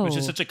 it was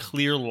just such a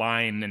clear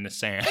line in the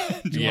sand.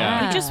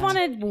 Yeah. We just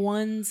wanted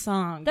one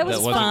song. That was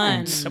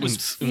fun. That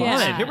was fun.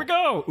 Yeah. Here we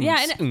go.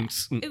 Yeah,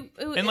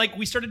 And like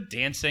we started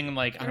dancing, and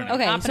like I don't know.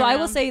 Okay, so I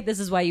will say this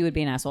is why you would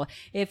be an asshole.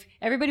 If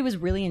everybody was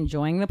really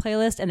enjoying the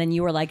playlist and then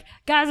you were like,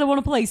 guys, I want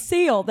to play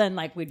Seal, then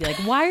like we'd be like,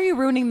 why are you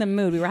ruining the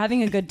mood? We were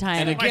having a good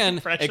time. And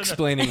again,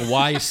 explaining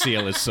why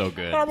Seal is so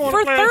good.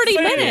 for 30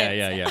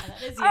 minutes. Yeah.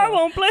 I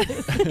won't play.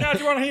 Guys,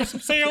 you want to hear some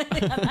Seal?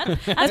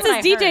 That's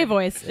his DJ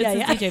voice. It's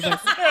his DJ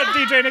voice.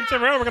 DJ Nick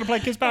Terrell, we're gonna play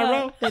Kiss by a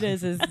Row. It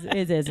is his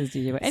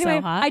DJ voice.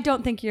 Anyway, hot. I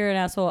don't think you're an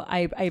asshole.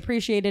 I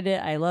appreciated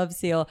it. I love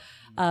Seal.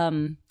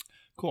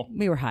 Cool.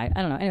 We were high.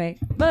 I don't know. Anyway.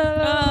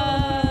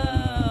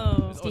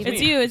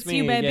 It's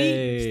you,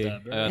 baby.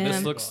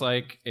 This looks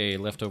like a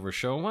leftover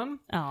show one.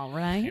 All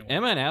right.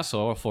 Am I an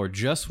asshole for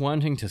just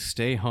wanting to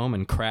stay home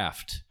and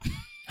craft?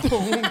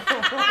 Oh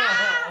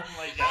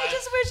my god! I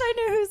just wish I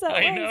knew whose that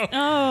I was. know.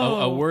 Oh,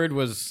 A word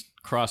was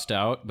crossed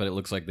out, but it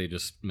looks like they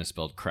just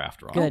misspelled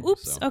craft wrong. Good.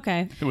 Oops. So.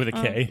 Okay. With a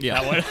K.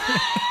 Yeah. That one.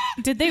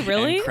 Did they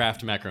really? And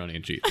Kraft macaroni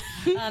and cheese.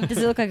 Does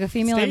it look like a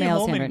female or Stay male's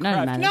home handwritten? and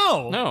None of it craft. matters.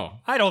 No, No.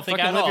 I don't think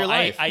Fucking at live all. your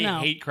life. I No.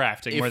 hate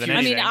crafting If more than you- I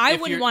anything. mean, I If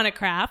wouldn't you're- want to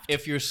craft.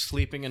 If you're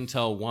sleeping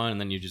until 1 and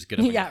then you just get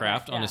up and Yeah,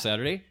 craft right, on yeah. a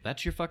Saturday,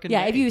 that's your fucking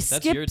Yeah, day. if you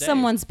That's your skip day.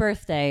 someone's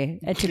birthday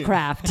to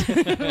craft.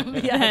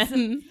 Yes.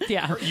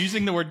 yeah.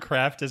 Using the word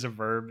craft as a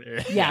verb.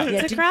 Yeah,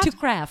 To to craft?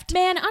 craft.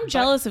 Man, I'm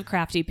jealous of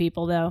crafty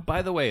people, though.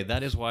 By the way,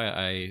 that is why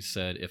I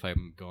said if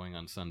I'm going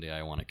on Sunday,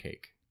 I want a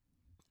cake.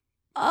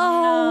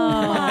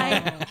 Oh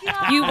my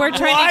god. You were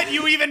trying What?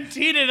 You even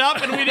teed it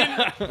up and we didn't.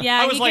 to. Yeah,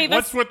 I was he like, gave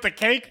what's us. with the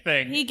cake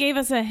thing? He gave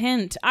us a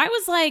hint. I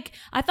was like,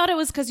 I thought it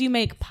was because you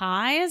make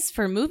pies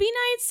for movie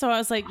nights, so I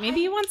was like,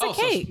 maybe he wants a Oh,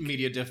 so cake.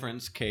 media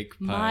difference, cake,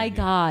 pie. My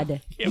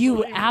God. Can't You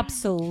believe it.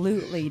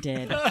 absolutely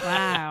did.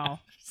 Wow.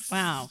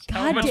 Wow.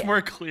 How God much da-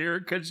 more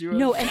clear could you?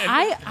 No, have and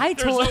been? I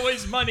There's told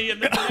always money in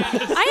the.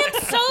 I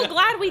am so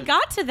glad we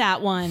got to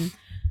that one.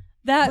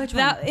 Which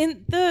That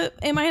in the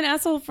am I an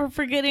asshole for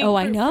forgetting? Oh,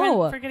 I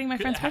know. forgetting my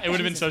friend's birthday. It would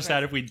have been so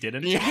sad if we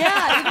didn't. yeah,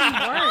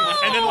 even worse.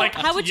 And then like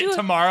How would you-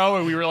 tomorrow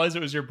when we realized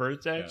it was your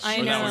birthday? I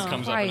Or that know. one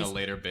comes up in a Christ.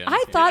 later bin.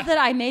 I thought that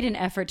I made an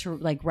effort to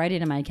like write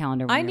it in my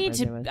calendar. When I your need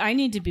birthday to. was. I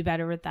need to be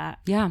better with that.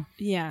 Yeah,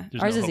 Yeah.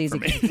 There's ours no is hope easy.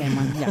 for 'cause it's the same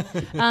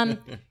one.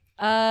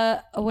 Yeah.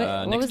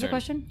 What Nick's was the turn.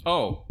 question?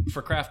 Oh,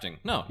 for crafting.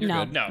 No, you're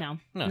No, good. no,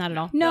 No. not at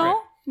all. No,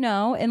 Right.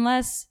 no,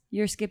 unless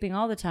you're skipping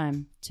all the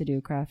time to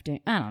do crafting.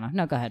 I don't know.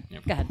 No, go ahead.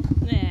 Go ahead.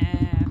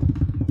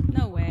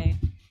 Nah, no way.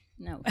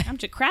 No. I'm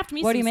just craft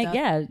me. What do some you make? stuff.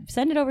 Yeah,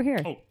 send it over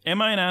here. Oh,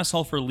 am I an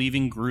asshole for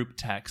leaving group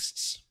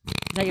texts?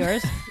 Is that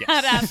yours?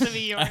 That has to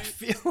be I yours.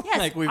 feel Yes,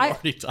 like we've I-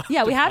 already talked.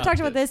 Yeah, we have talked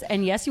about this,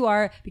 and yes, you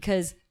are,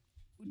 because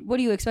what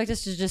do you expect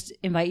us to just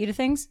invite you to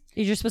things?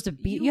 You're supposed to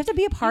be. You have to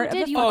be a part of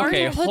did, the. you fun.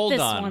 already Okay, put hold this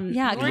on. one.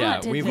 Yeah, You yeah,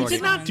 already we've did already- this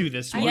Did not one. do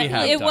this We one.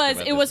 have It talked was.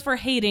 about It this. was for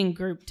hating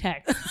group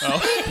text.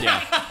 Oh.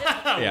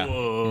 Yeah.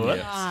 Whoa.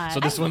 Yeah. So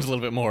this one's a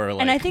little bit more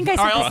like. And I think I All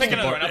right, said I'll this pick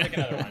another one. I'll pick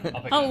another one. I'll pick Oh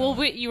another well, one.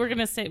 wait, you were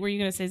gonna say? Were you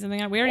gonna say something?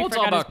 We already Well, it's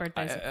all forgot his about.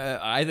 birthday.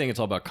 I think it's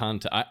all about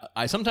content.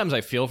 I sometimes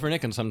I feel for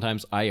Nick, and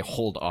sometimes I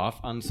hold off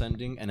on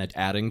sending and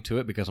adding to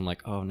it because I'm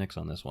like, oh, Nick's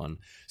on this one,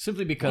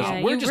 simply because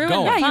Yeah, we're you just ruined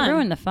going. the yeah, fun. you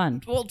ruined the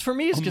fun. Well, for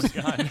me, it's Oh just.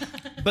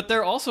 But there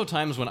are also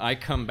times when I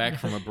come back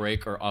from a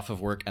break or off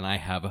of work and I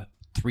have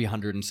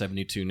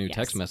 372 new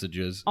text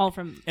messages. All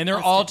from And they're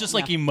us all too. just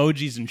like Yeah.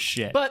 emojis and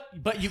shit. But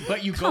you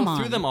Come go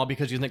through on. them all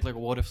because you think like,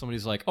 what if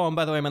somebody's like, oh, and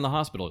by the way, I'm in the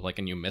hospital, like,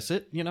 and you miss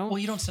it, you know? well,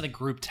 you don't send a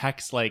group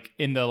text like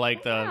in the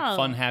No.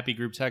 fun happy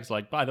group text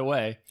like, by the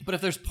way. But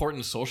if there's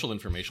important social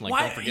information, like,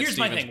 Why, don't forget here's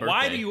my Steven's thing. birthday.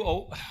 Why do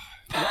you?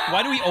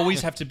 Why do we always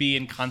have to be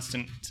in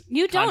constant?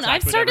 You don't. contact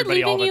I've with started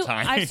everybody all leaving the you.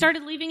 time? I've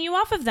started leaving you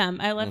off of them.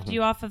 I left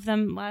you off of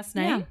them last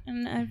night,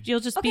 and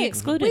you'll just be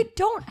excluded. We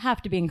don't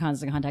have to be in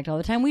constant contact all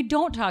the time. We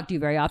don't talk to you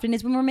very often.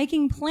 It's when we're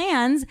making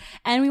plans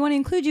and we want to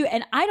include you.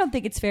 And I don't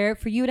think it's fair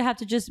for you to have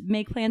to just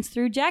make plans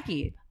through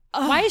Jackie.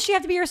 Why does she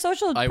have to be your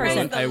social I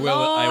person? will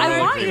I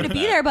want agree you to with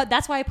be that. there, but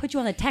that's why I put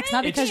you on the text,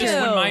 not It's because just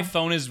you're. when my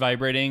phone is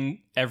vibrating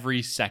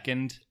every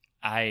second.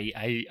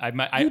 I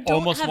you don't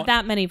almost have want,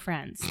 that many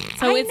friends,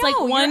 so I it's know, like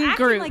you're one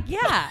acting group. Like,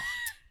 yeah.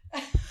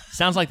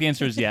 Sounds like the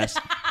answer is yes.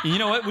 You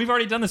know what? We've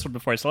already done this one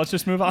before, so let's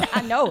just move on.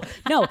 No.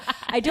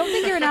 I don't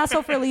think you're an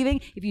asshole for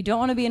leaving. If you don't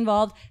want to be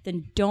involved,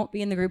 then don't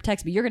be in the group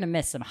text, but you're going to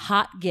miss some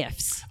hot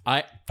gifts.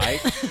 I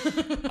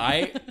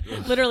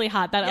Literally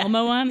hot. That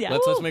Elmo one. Yeah.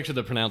 let's make sure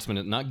the pronouncement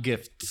is not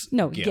gifts.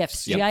 No,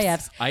 gifts, Yep.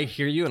 GIFs. I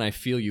hear you and I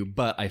feel you,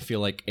 but I feel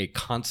like a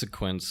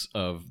consequence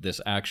of this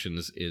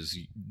actions is,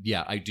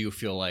 yeah, I do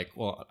feel like,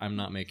 well, I'm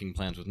not making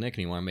plans with Nick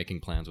anymore. I'm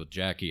making plans with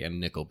Jackie, and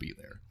Nick will be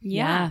there.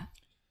 Yeah.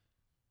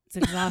 It's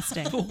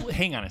exhausting. Oh,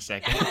 hang on a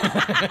second.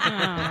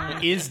 Oh.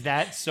 Is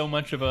that so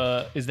much of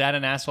a? Is that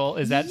an asshole?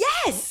 Is that?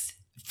 Yes.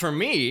 For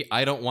me,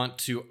 I don't want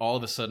to all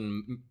of a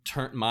sudden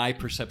turn my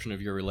perception of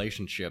your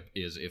relationship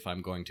is if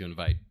I'm going to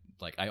invite,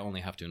 like, I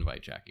only have to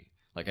invite Jackie.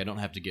 Like, I don't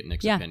have to get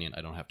Nick's Yeah. opinion.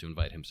 I don't have to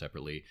invite him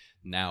separately.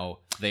 Now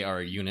they are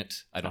a unit.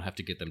 I don't have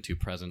to get them two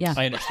presents. Yeah.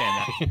 I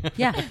understand that.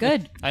 Yeah,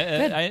 good.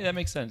 Good. That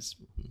makes sense.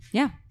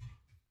 Yeah.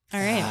 All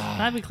right.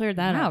 Glad we cleared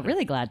that Wow, up.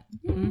 really glad.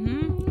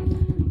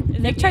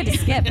 Mm-hmm. Nick tried to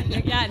skip.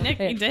 Yeah, Nick,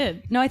 you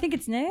did. No, I think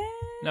it's Nick.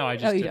 No, I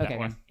just you- did that okay,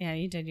 one. Yeah,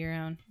 you did your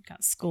own.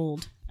 Got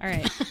schooled. All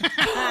right.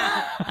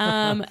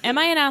 Am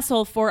I an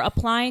asshole for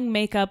applying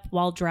makeup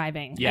while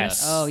driving?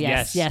 Yes. Oh,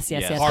 yes. Yes.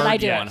 Yes. But I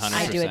do it. yes.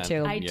 I do it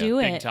too. I Yeah, do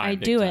big it. time, I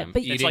big do time. it.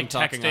 But Eating, It's like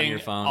talking on texting, your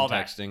phone, all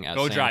that. texting,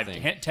 Go same drive.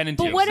 thing. 10 and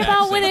 2. But what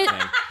about when it?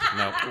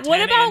 No. What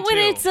 10 about and when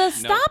 2. it's a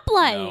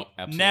stoplight? No,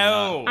 absolutely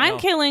No. not. I'm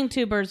killing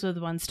two birds with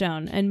one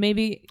stone, and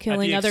maybe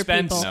killing other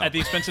people. At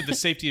the expense of the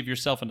safety of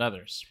yourself and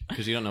others.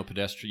 Because you don't know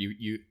pedestrian.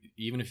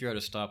 even if you're at a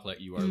stoplight,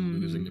 you are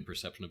losing the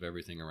perception of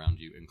everything around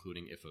you,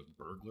 including if a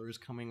burglar is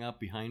coming up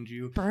behind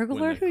you.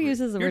 Burglar? Who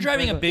uses the You're word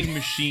driving a burglar? big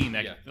machine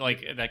that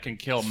that can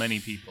kill many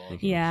people.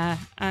 Yeah,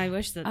 I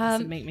wish that this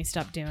would make me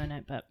stop doing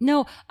it, but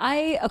No,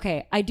 I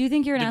do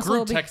think you're an The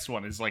asshole. group text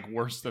one is like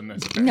worse than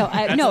this. No,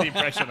 That's no. the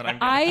impression that I'm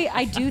getting.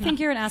 I do think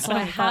you're an asshole.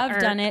 I have Or-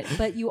 done it,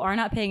 but you are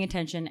not paying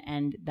attention,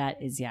 and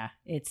that is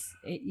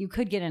you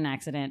could get in an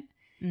accident,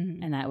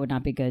 and that would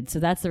not be good. So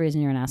that's the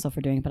reason you're an asshole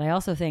for doing it. But I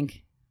also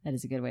think that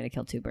is a good way to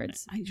kill two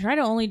birds. I try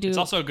to only do. It's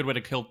also a good way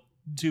to kill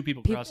two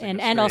people crossing and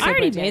the street. also I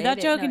already Bridget, made that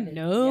it- joke no, and it-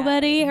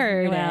 nobody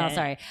heard Well, it.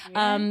 sorry.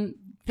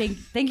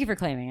 Thank you for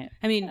claiming it.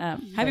 I mean, later.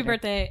 happy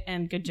birthday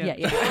and good joke.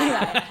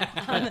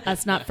 Yeah.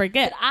 Let's not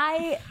forget.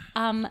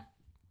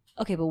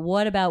 Okay, but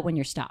what about when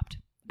you're stopped?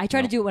 I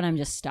try to do it when I'm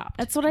just stopped.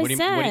 That's what I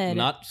said.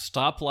 Not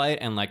stoplight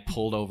and like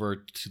pulled over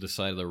to the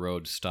side of the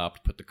road,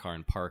 stopped, put the car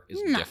in park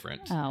is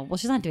different. Oh, well,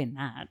 she's not doing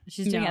that.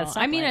 She's doing it at a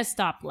I mean a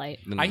stoplight.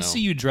 stoplight. No. I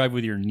see you drive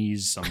with your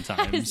knees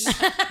sometimes.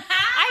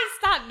 I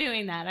stopped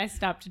doing that. I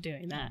stopped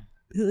doing that.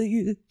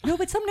 No,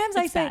 but sometimes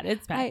I It's say bad.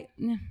 It's bad.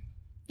 no.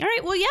 All right.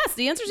 Well, yes.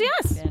 The answer's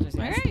yes. The answer's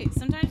yes. All right.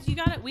 Sometimes we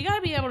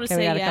gotta be able to Okay, say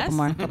we got yes.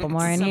 a couple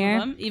more in Some here.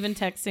 of them, even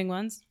texting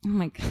ones. Oh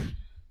my god.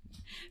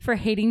 For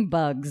hating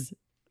bugs.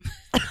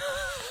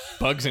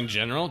 bugs in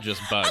general,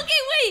 just bugs. Okay,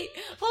 wait.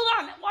 Hold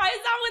on. Why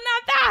is that one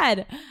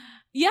that bad?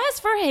 Yes,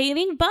 for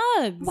hating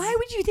bugs. Why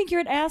would you think you're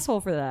an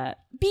asshole for that?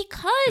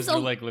 Because they're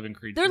like living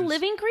creatures. they're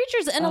living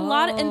creatures, and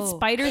and Oh.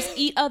 spiders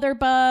eat other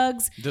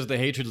bugs. Does the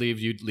hatred lead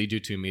you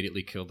to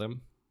immediately kill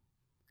them?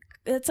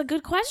 That's a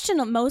good question.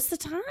 Most of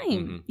the time,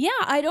 Mhm. yeah,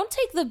 I don't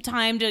take the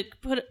time to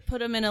put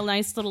them in a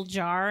nice little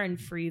jar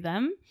and free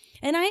them,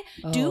 and I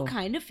do Oh.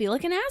 kind of feel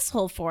like an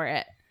asshole for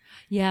it.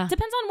 Yeah.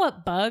 Depends on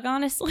what bug,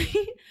 honestly.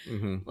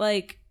 Mm-hmm.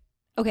 Like,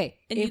 Okay.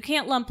 and you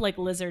can't lump like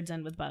lizards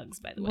in with bugs,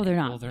 by the way. Well, they're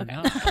not. Well, they're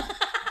not.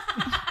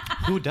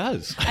 Who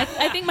does?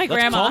 I think my Let's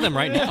grandma. call them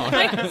right now.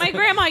 my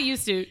grandma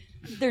used to.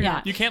 They're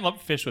not. You can't lump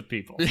fish with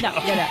people.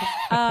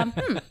 No.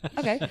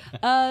 Okay.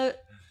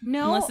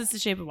 No. Unless it's the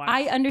shape of water.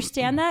 I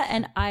understand that,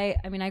 and I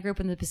mean, I grew up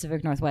in the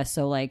Pacific Northwest,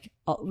 so like,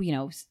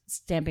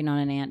 stamping on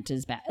an ant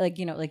is bad. Like,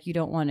 like you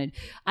don't want to.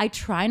 I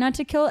try not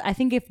to kill it. I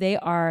think if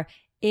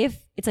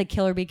it's like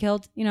kill or be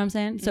killed, you know what I'm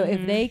saying? So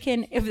if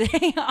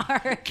they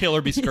are Kill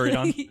or be scurried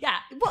on. yeah.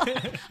 Well,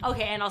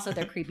 okay, and also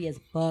they're creepy as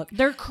fuck.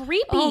 They're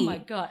creepy. Oh my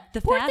god,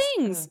 the Poor fast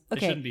things. They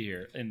Okay, shouldn't be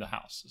here in the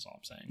house, is all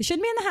I'm saying. they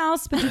shouldn't be in the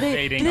house, but do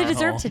they Invading our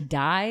deserve home. to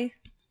die?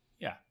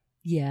 Yeah.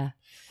 Yeah.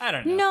 I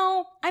don't know.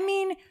 No, I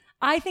mean,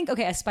 I think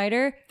a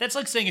spider. That's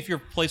like saying if your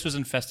place was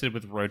infested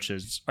with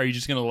roaches, are you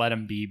just going to let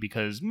them be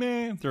because,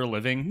 they're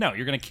living? No,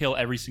 you're going to kill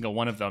every single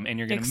one of them and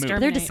you're going to move.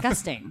 Exterminate. They're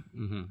disgusing.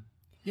 Mm-hmm.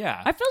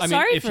 Yeah. I feel I mean,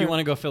 sorry if for you want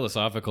to go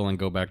philosophical and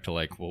go back to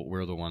like, well,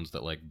 we're the ones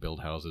that like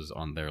build houses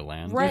on their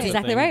land. Right. That's the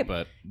Exactly thing, right.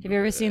 But Have you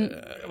ever seen?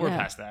 We're yeah.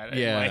 past that.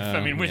 Yeah,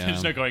 I mean, yeah.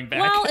 there's no going back.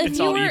 Well, if it's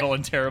you all were- evil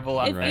and terrible.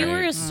 if Right. you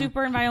were Mm. a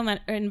super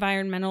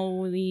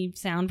environmentally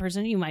sound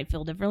person, you might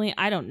feel differently.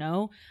 I don't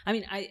know. I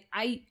mean,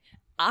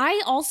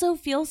 I also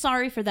feel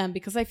sorry for them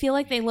because I feel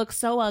like they look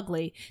so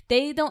ugly.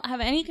 They don't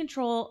have any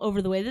control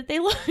over the way that they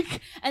look,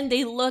 and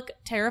they look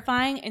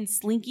terrifying and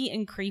slinky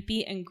and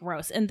creepy and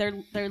gross. And their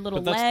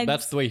little But legs.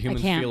 that's the way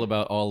humans can't. feel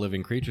about all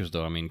living creatures,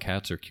 though. I mean,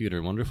 cats are cute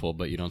and wonderful,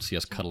 but you don't see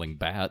us cuddling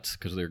bats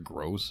because they're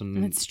gross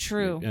and It's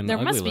true. and There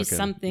ugly must be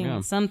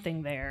looking.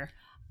 something there.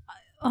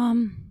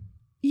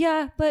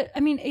 Yeah, but I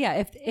mean, yeah.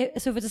 If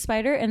it's a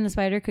spider and the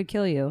spider could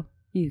kill you,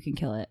 you can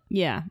kill it.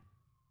 Yeah.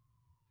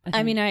 I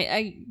think. mean,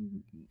 I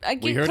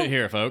We heard it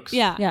here, folks.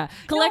 Yeah. Yeah.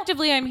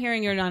 Collectively, I'm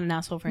hearing you're not an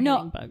asshole for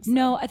hating bugs.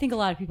 No, I think a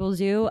lot of people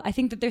do. I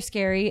think that they're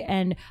scary,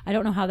 and I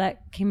don't know how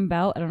that came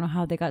about. I don't know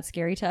how they got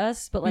scary to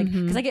us, but like,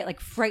 because I get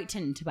like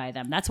frightened by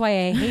them. That's why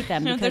I hate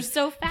them. No, Because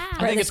they're so fast. I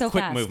think they're it's so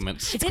quick fast.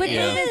 movements. It's It quick is.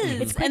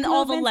 movements. It's quick And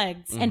all the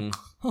movements. legs. And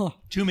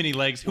Too many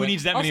legs. Who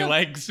needs that many Also-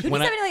 legs? Who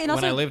When needs that many- and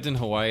when I also- lived in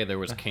Hawaii, there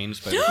was cane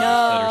spiders that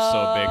are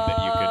so big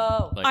that you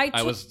could. Like,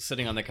 I was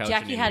sitting on the couch.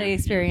 Jackie and had an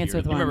experience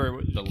with the, one.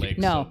 Remember, the legs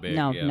No, so big.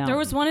 no, yeah. no. There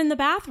was one in the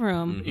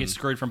bathroom. It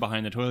scurried from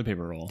behind the toilet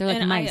paper roll. they're like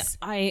and mice.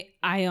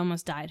 I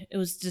almost died. It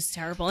was just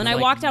terrible. And They're I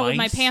like walked out with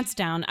my mice? pants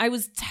down. I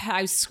was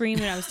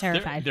screaming. I was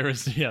terrified. There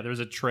was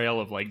a trail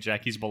of like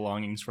Jackie's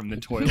belongings from the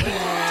toilet to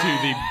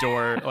the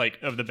door like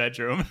of the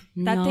bedroom.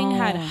 That thing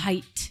had No.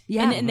 height.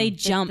 Yeah, and they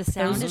jumped. The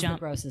sound Those is the jump.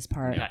 grossest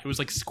part. Yeah, it was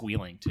like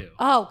squealing too.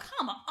 Oh,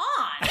 come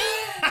on!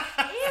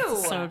 Ew.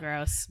 So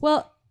gross.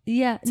 Well,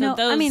 yeah. So no, I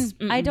those- mean,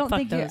 I don't fuck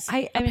think you're. those. I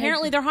mean,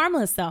 Apparently, they're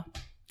harmless though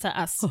to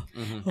us,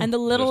 and the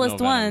no littlest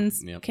venom.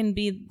 ones Yep. can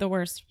be the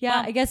worst. yeah,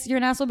 Well, I guess you're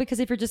an asshole because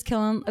if you're just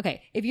killing.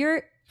 Okay, if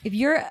you're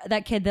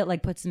that kid that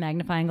like puts the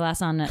magnifying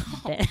glass on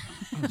it.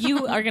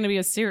 you are going to be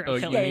a serial Oh,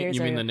 killer. Yeah, you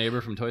you're mean so- the neighbor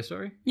from Toy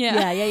Story?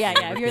 yeah.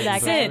 If you're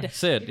that guy.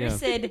 Sid, If you're yeah.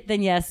 Sid,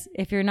 then yes.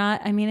 If you're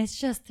not, I mean, it's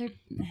just they're.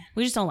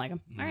 We just don't like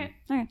them. All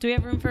right. Do we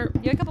have room for?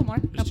 You have a couple more.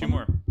 There's two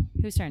more.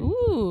 Whose turn?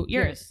 Ooh,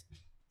 yours.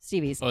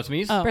 Stevie's. Oh, it's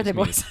me. Birthday It's me.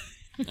 boys.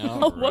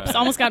 All Oh, whoops! right.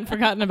 Almost gotten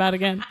forgotten about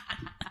again.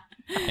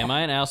 Am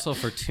I an asshole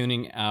for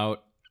tuning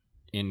out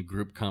in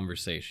group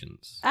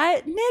conversations?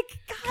 Nick,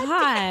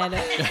 God.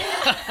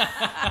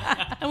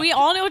 And we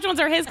all know which ones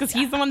are his because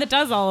he's the one that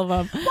does all of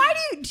them. Why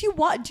do you not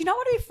want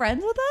to be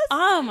friends with us?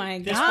 Oh my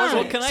This god!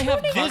 wasn't- Can I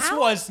have This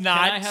was I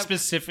not have-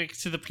 specific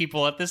to the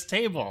people at this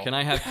table. Can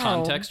I have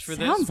context for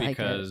this? sounds like it.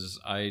 Because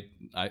I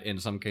in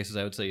some cases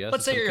I would say yes.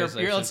 Let's in say some you're, cases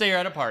I let's should- say you're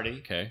at a party.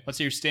 Okay. Let's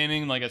say you're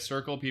standing in like a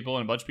circle of people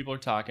and a bunch of people are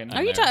talking.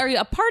 Are you there. are you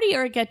a party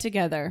or a get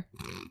together?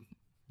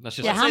 That's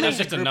just Yeah, how Let's say many- there's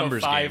just a group of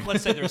numbers five. game.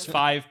 Let's say there's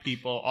 5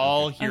 people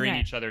all hearing Okay.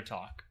 each other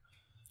talk.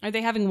 Are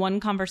they having one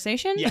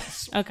conversation?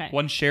 Yes. Okay.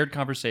 One shared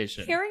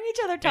conversation. Hearing each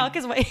other talk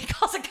is what he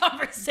calls a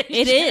conversation.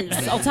 It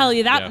is. I'll tell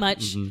you that Yeah,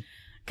 much. mhm.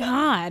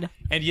 God.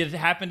 And you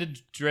happen to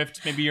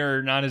drift. Maybe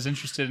you're not as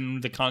interested in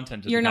the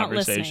content of You're the not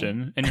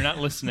conversation, and you're not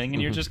listening,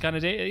 and you're just kind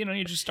of,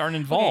 you just aren't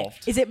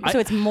involved. Is it so?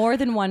 It's more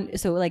than one.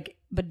 So like,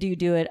 but do you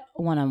do it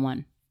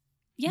one-on-one?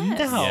 Yes.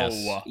 No.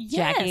 Yes.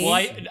 Yes. Jackie. Well,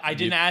 I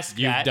didn't ask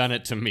You've that. done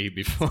it to me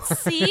before.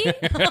 See?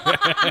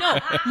 No.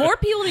 More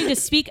people need to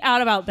speak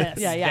out about this.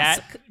 Yeah, yeah.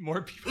 That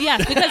more people.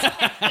 Yes, because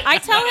I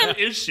tell him.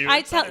 issue.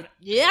 I tell.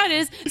 Yeah, it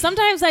is.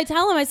 Sometimes I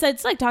tell him. I said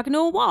it's like talking to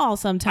a wall.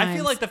 Sometimes I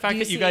feel like the fact Do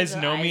you that you see guys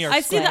their know me eyes? are I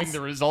see spoiling that- the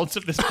results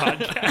of this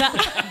podcast.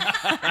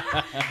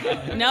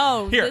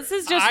 no. Here, This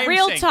is just I'm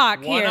real saying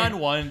talk here.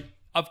 One-on-one,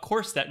 of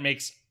course, that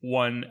makes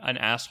one an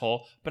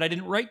asshole, but I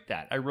didn't write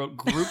that. I wrote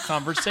group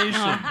conversations.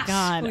 Oh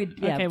God.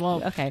 Yeah, Okay.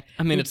 Well. okay.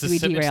 I mean, We- it's the we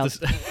same. derailed.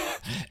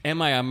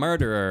 Am I a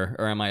murderer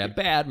or am I a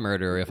bad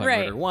murderer if I Right.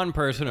 murder one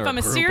person or If I'm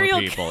a group serial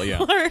of people? Yeah.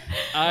 killer,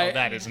 Oh,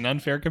 that is an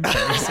unfair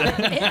comparison.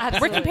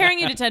 we're comparing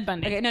you to Ted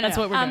Bundy. Okay, no, That's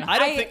no. what we're doing. I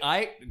don't think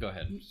go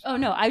ahead. Oh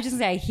no, I was just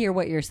gonna say I hear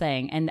what you're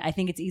saying, and I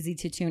think it's easy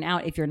to tune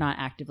out if you're not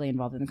actively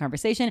involved in the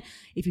conversation.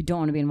 If you don't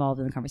want to be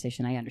involved in the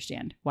conversation, I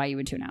understand why you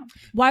would tune out.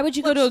 Why would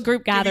you go to a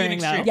group Give you an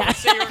gathering though?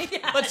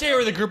 extreme. Let's say you're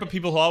with a group of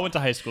people who all went to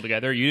high school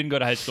together. You didn't go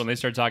to high school, and they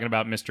started talking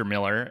about Mr.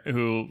 Miller,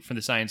 who from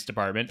the science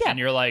department, and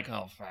you're like,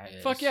 "Oh,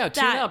 Fuck yeah,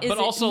 tune That out, is but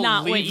also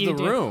not what leave you the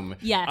do. room.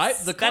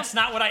 Yes. That's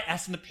not what I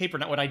asked in the paper.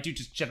 Not what I do.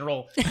 Just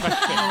general question.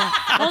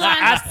 Hold on.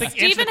 Ask the, answer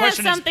Steven the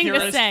question has something in to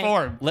purest say.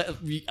 form.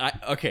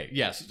 Okay,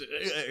 yes.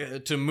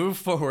 To move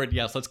forward,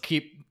 yes, let's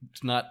keep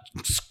not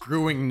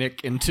screwing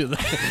Nick into the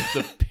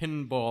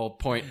pinball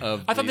point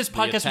of I thought this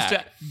podcast was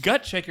to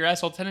gut check your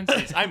asshole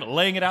tendencies. I'm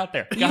laying it out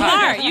there. You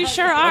are. You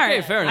sure are.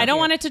 Okay, fair enough. I don't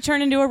want it to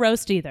turn into a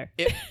roast either.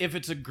 If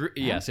it's a group,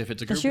 yes, if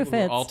it's a group shoe of people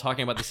who are fits. all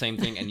talking about the same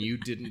thing and you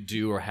didn't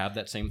do or have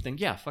that same thing,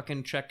 yeah,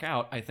 fucking check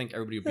out. I think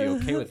everybody would be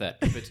okay with that.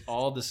 If it's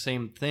all the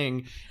same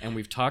thing and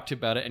we've talked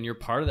about it and you're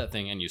part of that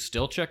thing and you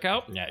still check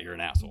out, yeah, you're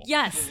an asshole.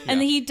 Yes,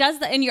 and he does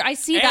that, and I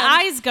see the And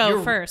eyes go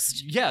you're-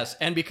 first. Yes,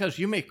 and because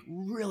you make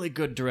really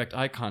good direct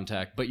eye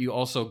contact, but you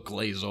also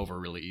glaze over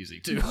really easy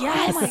too.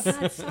 Yes. Oh my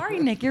god, sorry,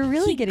 Nick, you're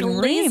really getting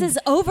Glazes reamed.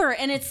 over,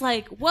 and it's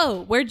like,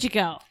 whoa, where'd you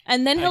go?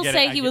 And then he'll get it,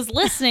 say I he get- was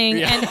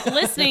listening, and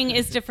listening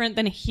is different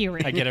than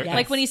hearing. I get it.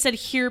 Like when he said,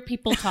 "Hear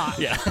people talk."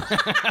 Yeah.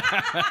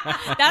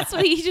 That's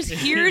what he just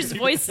hears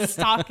voices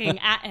talking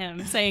at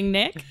him, saying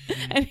Nick,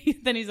 and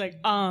then he's like,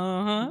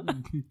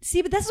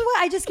 See, but this is why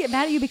I just get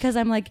mad at you because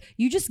I'm like,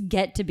 you just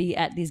get to be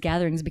at these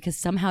gatherings because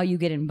somehow you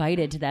get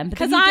invited to them. But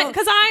then because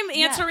you don't- I'm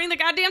answering the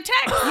goddamn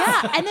text.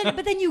 yeah, and then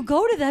but then you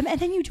go to them and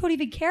then you don't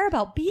even care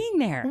about being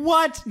there.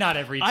 What? Not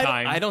every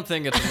time. I don't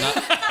think it's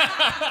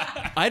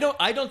not. I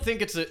don't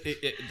think it's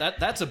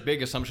that's a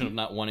big assumption of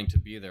not wanting to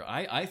be there.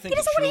 I think He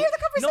doesn't want to hear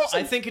the conversation. No,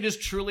 I think it is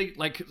truly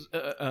like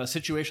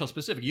situational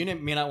specific. You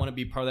may not want to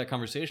be part of that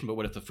conversation, but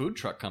what if the food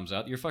truck comes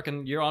out?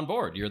 You're on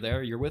board. You're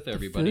there. You're with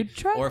everybody. food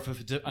truck? Or if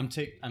I'm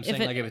saying it-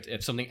 like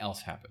if something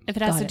else happens. If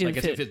it has Got to it. do Like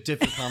with if food. it's a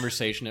different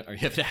conversation, or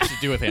if it has to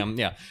do with him,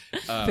 yeah.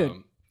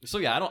 Food. So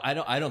yeah,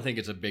 I don't think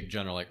it's a big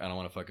general like I don't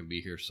want to fucking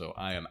be here, so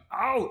I am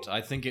out.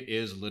 I think it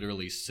is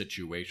literally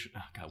situation.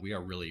 Oh, God, we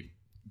are really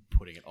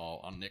putting it all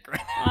on Nick right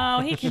now.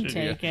 Oh, he can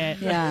take it.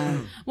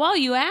 Yeah. Well,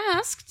 you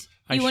asked.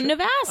 You wouldn't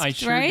have asked, I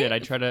sure right? did. I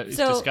try to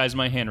So- disguise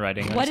my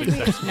handwriting. What did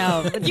we?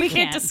 No, You we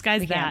can't disguise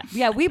We can't. that.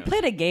 Yeah, we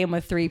played a game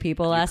with 3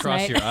 people last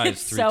cross night. your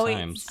eyes 3 so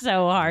times. It's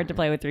so hard to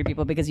play with 3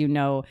 people because it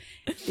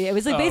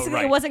was like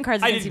basically it wasn't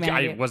Cards Against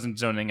Humanity. I wasn't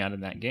zoning out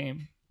in that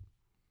game.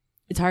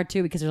 It's hard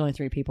too because there's only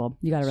 3 people.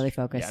 You got to really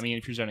focus. Yeah, I mean,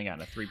 if you're zoning out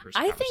in a 3-person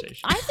I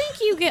conversation.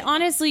 think you get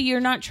honestly. You're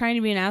not trying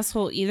to be an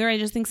asshole either. I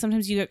just think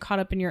sometimes you get caught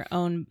up in your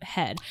own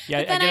head.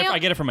 yeah, But then I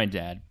get it from my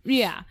dad.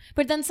 Yeah,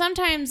 but then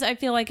sometimes I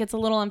feel like it's a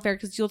little unfair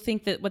because you'll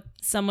think that what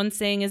someone's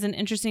saying isn't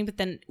interesting, but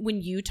then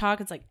when you talk,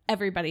 it's like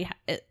everybody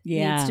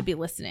Yeah. needs to be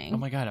listening Oh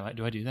my god,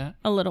 do I do that?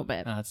 a little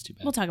bit. Oh, that's too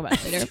bad. We'll talk about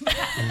it later.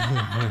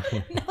 no,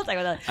 we'll talk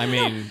about that. I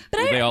mean, but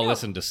I they don't all know.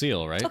 listened to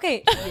Seal, right?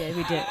 Okay, yeah,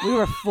 we did. We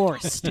were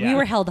forced. We Yeah.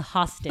 were held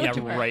hostage.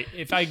 Yeah, right.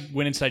 If I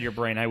went inside your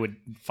brain, I would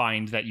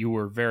find that you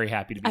were very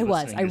happy to be I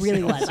was. listening I to really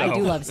Seal, was. I so-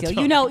 do love Seal.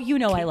 so- You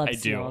know I love I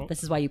Seal. do.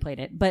 This is why you played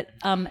it. But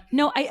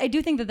no, I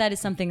do think that is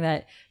something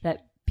that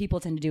people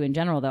tend to do in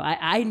general, though.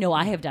 I know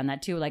I have done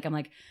that too. Like, I'm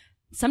like,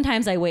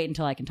 sometimes I wait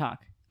until I can talk.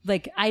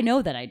 Like, I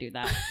know that I do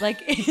that. Like,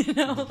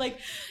 like,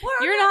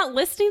 You're not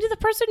listening to the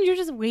person. You're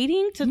just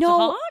waiting to No,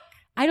 talk.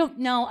 I don't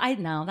know. I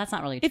know that's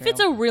not really true. If it's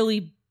a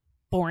really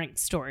boring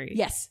story,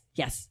 yes.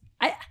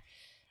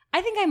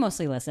 I think I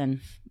mostly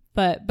listen.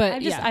 But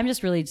I'm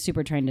just really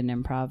super trained in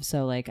improv,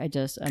 so like I'm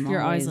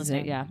You're always always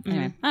listening. Yeah.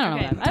 Anyway, I don't know.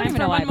 Okay, I don't even time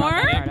know for why one I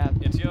brought that more? part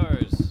up. It's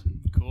yours.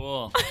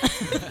 Cool.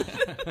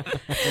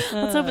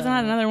 Let's hope it's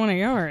not another one of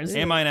yours.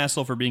 Am I an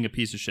asshole for being a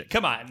piece of shit?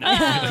 Come on. Oh.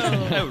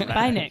 All right.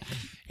 Bye, Nick.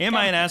 Am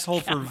I an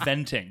asshole for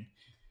venting?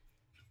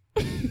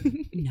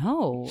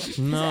 No.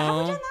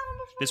 No.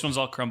 This one's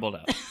all crumbled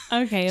up.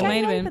 Okay, it Jack, might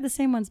you have put been. the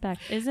same ones back.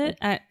 Is it?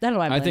 I don't know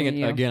why I'm I think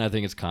blaming you. I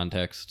think it's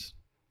context,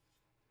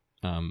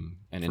 and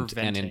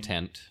venting.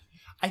 intent.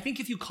 I think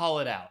if you call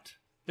it out,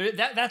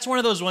 that's one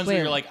of those ones where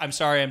Wait. you're like, I'm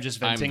sorry, I'm just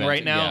venting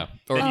right now. yeah.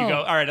 Or Then Oh. you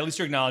go, all right, at least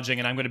you're acknowledging,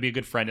 and I'm going to be a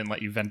good friend and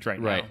let you vent right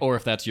Right. now. Or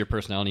if that's your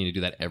personality and you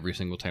do that every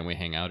single time we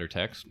hang out or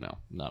text, no,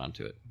 not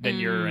onto it. Then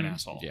you're an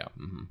asshole. Yeah.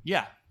 Mm-hmm.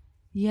 Yeah.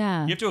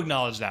 Yeah. You have to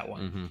acknowledge that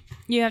one. Mm-hmm.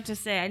 You have to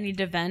say, I need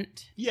to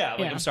vent. Yeah, like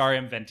Yeah. I'm sorry,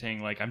 I'm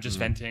venting. Like I'm just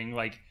venting.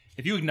 Like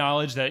if you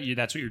acknowledge that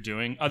that's what you're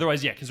doing.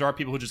 Otherwise, yeah, because there are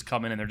people who just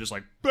come in and they're just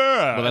like, bah!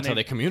 Well, that's how and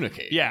they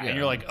communicate. Yeah, and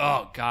you're like,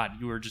 oh god,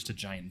 you were just a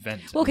giant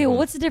vent. Okay, well,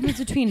 what's the difference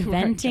between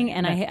venting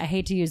and I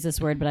hate to use this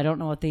word, but I don't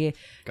know what the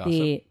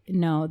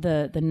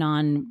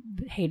non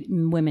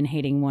women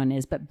hating one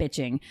is, but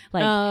bitching.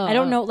 Like I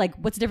don't know, like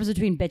what's the difference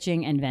between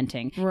bitching and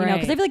venting? You know,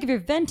 because I feel like if you're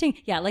venting,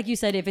 yeah, like you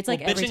said, if it's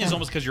like every bitching time, is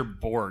almost because you're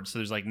bored, so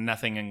there's like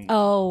nothing.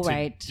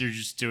 Right. You're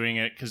just doing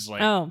it because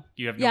like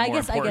you have no Yeah, I more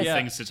guess- important yeah.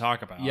 things to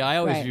talk about. Yeah, I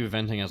always Right. view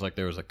venting as like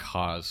there was a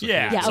cause.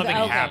 Yeah, Yeah, something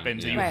okay.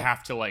 happens and you Right.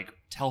 have to like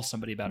tell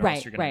somebody about it, or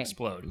else you're gonna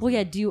explode. Well,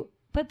 yeah.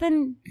 But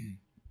then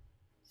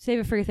save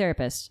it for your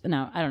therapist.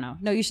 No, I don't know.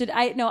 No, you should.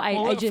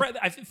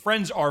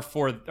 Friends are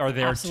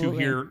there Absolutely.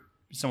 to hear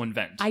someone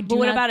vent. I do But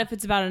what not- about if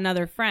it's about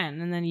another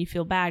friend and then you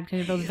feel bad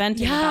because you're both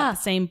venting about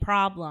the same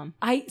problem?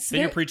 then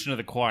you're preaching to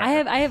the choir.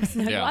 I have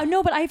Yeah.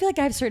 no, but I feel like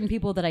I have certain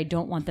people that I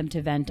don't want them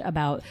to vent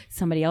about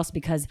somebody else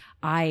because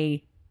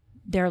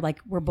they're like,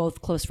 we're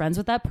both close friends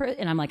with that person,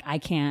 and I'm like, I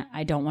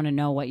don't want to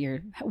know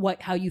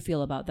how you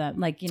feel about them.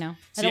 Like, you know,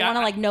 I don't want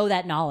to like know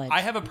that knowledge.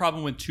 I have a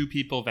problem with two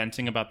people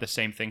venting about the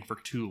same thing for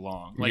too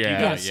long. Like Yeah,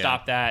 you gotta yeah.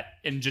 stop that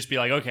and just be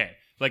like, okay,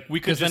 like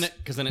we could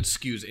Because then it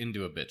skews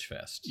into a bitch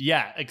fest.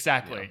 yeah,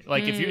 exactly.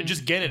 Like if you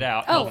just get it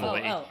out,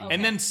 hopefully,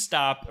 and then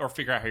stop or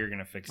figure out how you're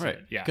gonna fix Right.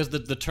 it. Yeah, Because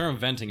the term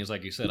venting is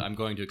like you said, I'm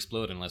going to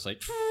explode unless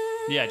like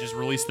yeah, just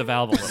release the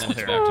valve a little it's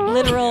there. back to normal.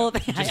 literal.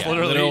 Just yeah.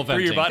 literally Literal through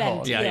your venting. butthole.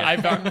 Vent, Yeah,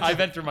 yeah. I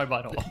vent through my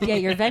butthole. Yeah,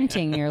 you're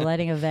venting. You're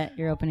letting a vent.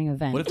 You're opening a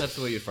vent. What if that's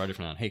the way you farted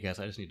from now on? Hey guys,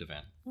 I just need to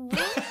vent.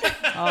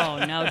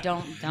 Oh no,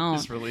 don't.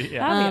 Just really,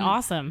 yeah. That'd be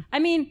awesome. I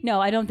mean, no,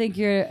 I don't think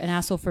you're an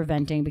asshole for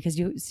venting because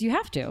you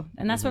have to,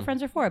 and that's what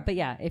friends are for. But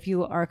yeah, if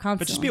you are constantly,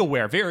 But just be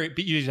aware. You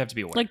just have to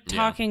be aware. Like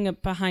talking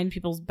behind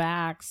people's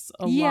backs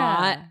a Yeah.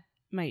 lot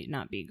might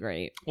not be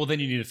great. well, then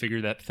you need to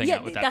figure that thing yeah,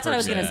 out with that that's what I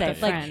was person. gonna say.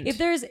 Yeah. Like Friend.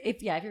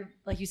 if you're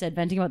like you said,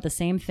 venting about the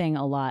same thing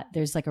a lot,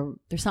 there's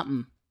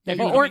something. That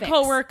you Or need to fix.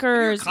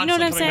 coworkers. You know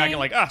what I'm coming back saying? and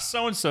like,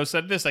 so and so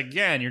said this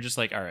again. You're just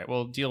like, all right,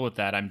 well, deal with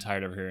that. I'm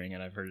tired of hearing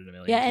it. I've heard it a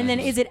million Yeah, times. and then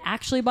is it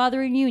actually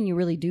bothering you, and you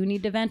really do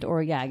need to vent, or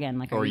again,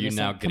 like, Or are you just,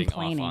 now like, getting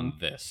complaining? off on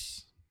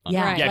this?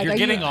 Yeah, Right. yeah, like, if you're are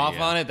getting you, off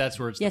on it, that's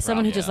where it's yeah, the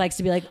someone who problem. just likes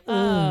to be like,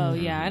 Oh,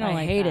 yeah, I don't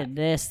like hated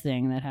this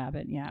thing that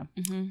happened. Yeah.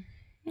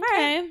 All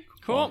right.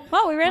 Cool.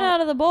 Well, we ran out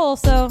of the bowl,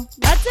 so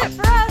that's it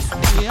for us.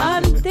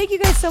 Thank you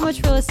guys so much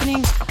for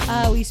listening.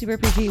 We super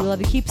appreciate you. We love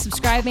you. Keep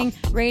subscribing,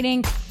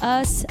 rating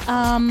us.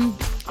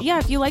 Yeah,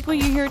 if you like what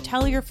you hear,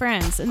 tell your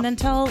friends, and then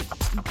tell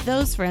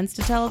those friends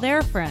to tell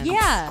their friends.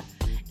 Yeah.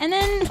 And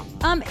then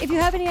if you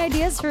have any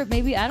ideas for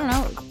maybe, I don't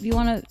know, if you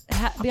want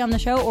to be on the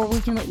show, or we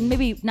can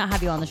maybe not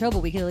have you on the show, but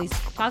we can at least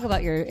talk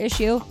about your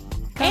issue.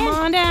 Come And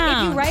on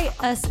down. If you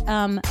write us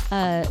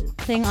a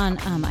thing on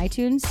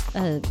iTunes,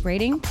 a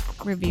rating,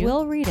 Review.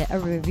 we'll read it. A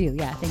review,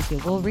 yeah, thank you.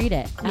 We'll read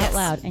it out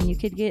loud, and you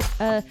could get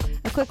a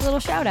quick little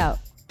shout out.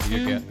 Are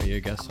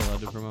you guests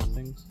allowed to promote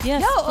things?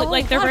 Yes. No,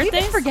 like their God, we've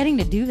birthdays? been forgetting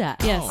to do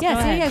that. Yes, Yes, go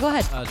ahead. yeah, go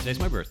ahead. Today's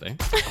my birthday.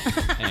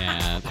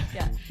 And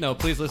no,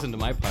 please listen to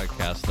my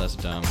podcast, Less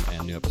Dumb,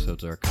 and new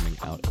episodes are coming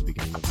out at the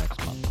beginning of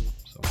next month.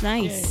 So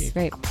Nice.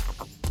 Great.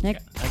 Nick?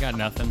 I got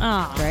nothing.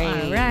 Oh, Great.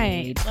 all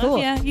right. Cool. Love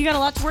ya. You got a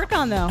lot to work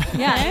on, though.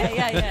 Yeah.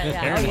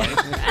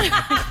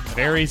 Very,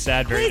 very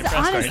sad, very Please,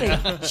 depressed honestly,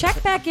 right now.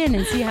 check back in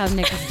and see how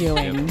Nick is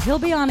doing. He'll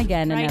be on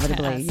again Write to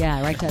inevitably. us.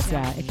 Yeah, write to us,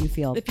 yeah, if you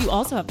feel. If you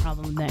also have a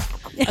problem with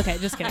Nick. Okay,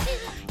 just kidding.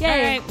 Yeah, All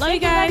yeah. right. Love you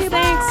Thank you, love guys. you.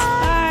 Thanks.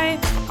 Bye.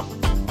 Bye.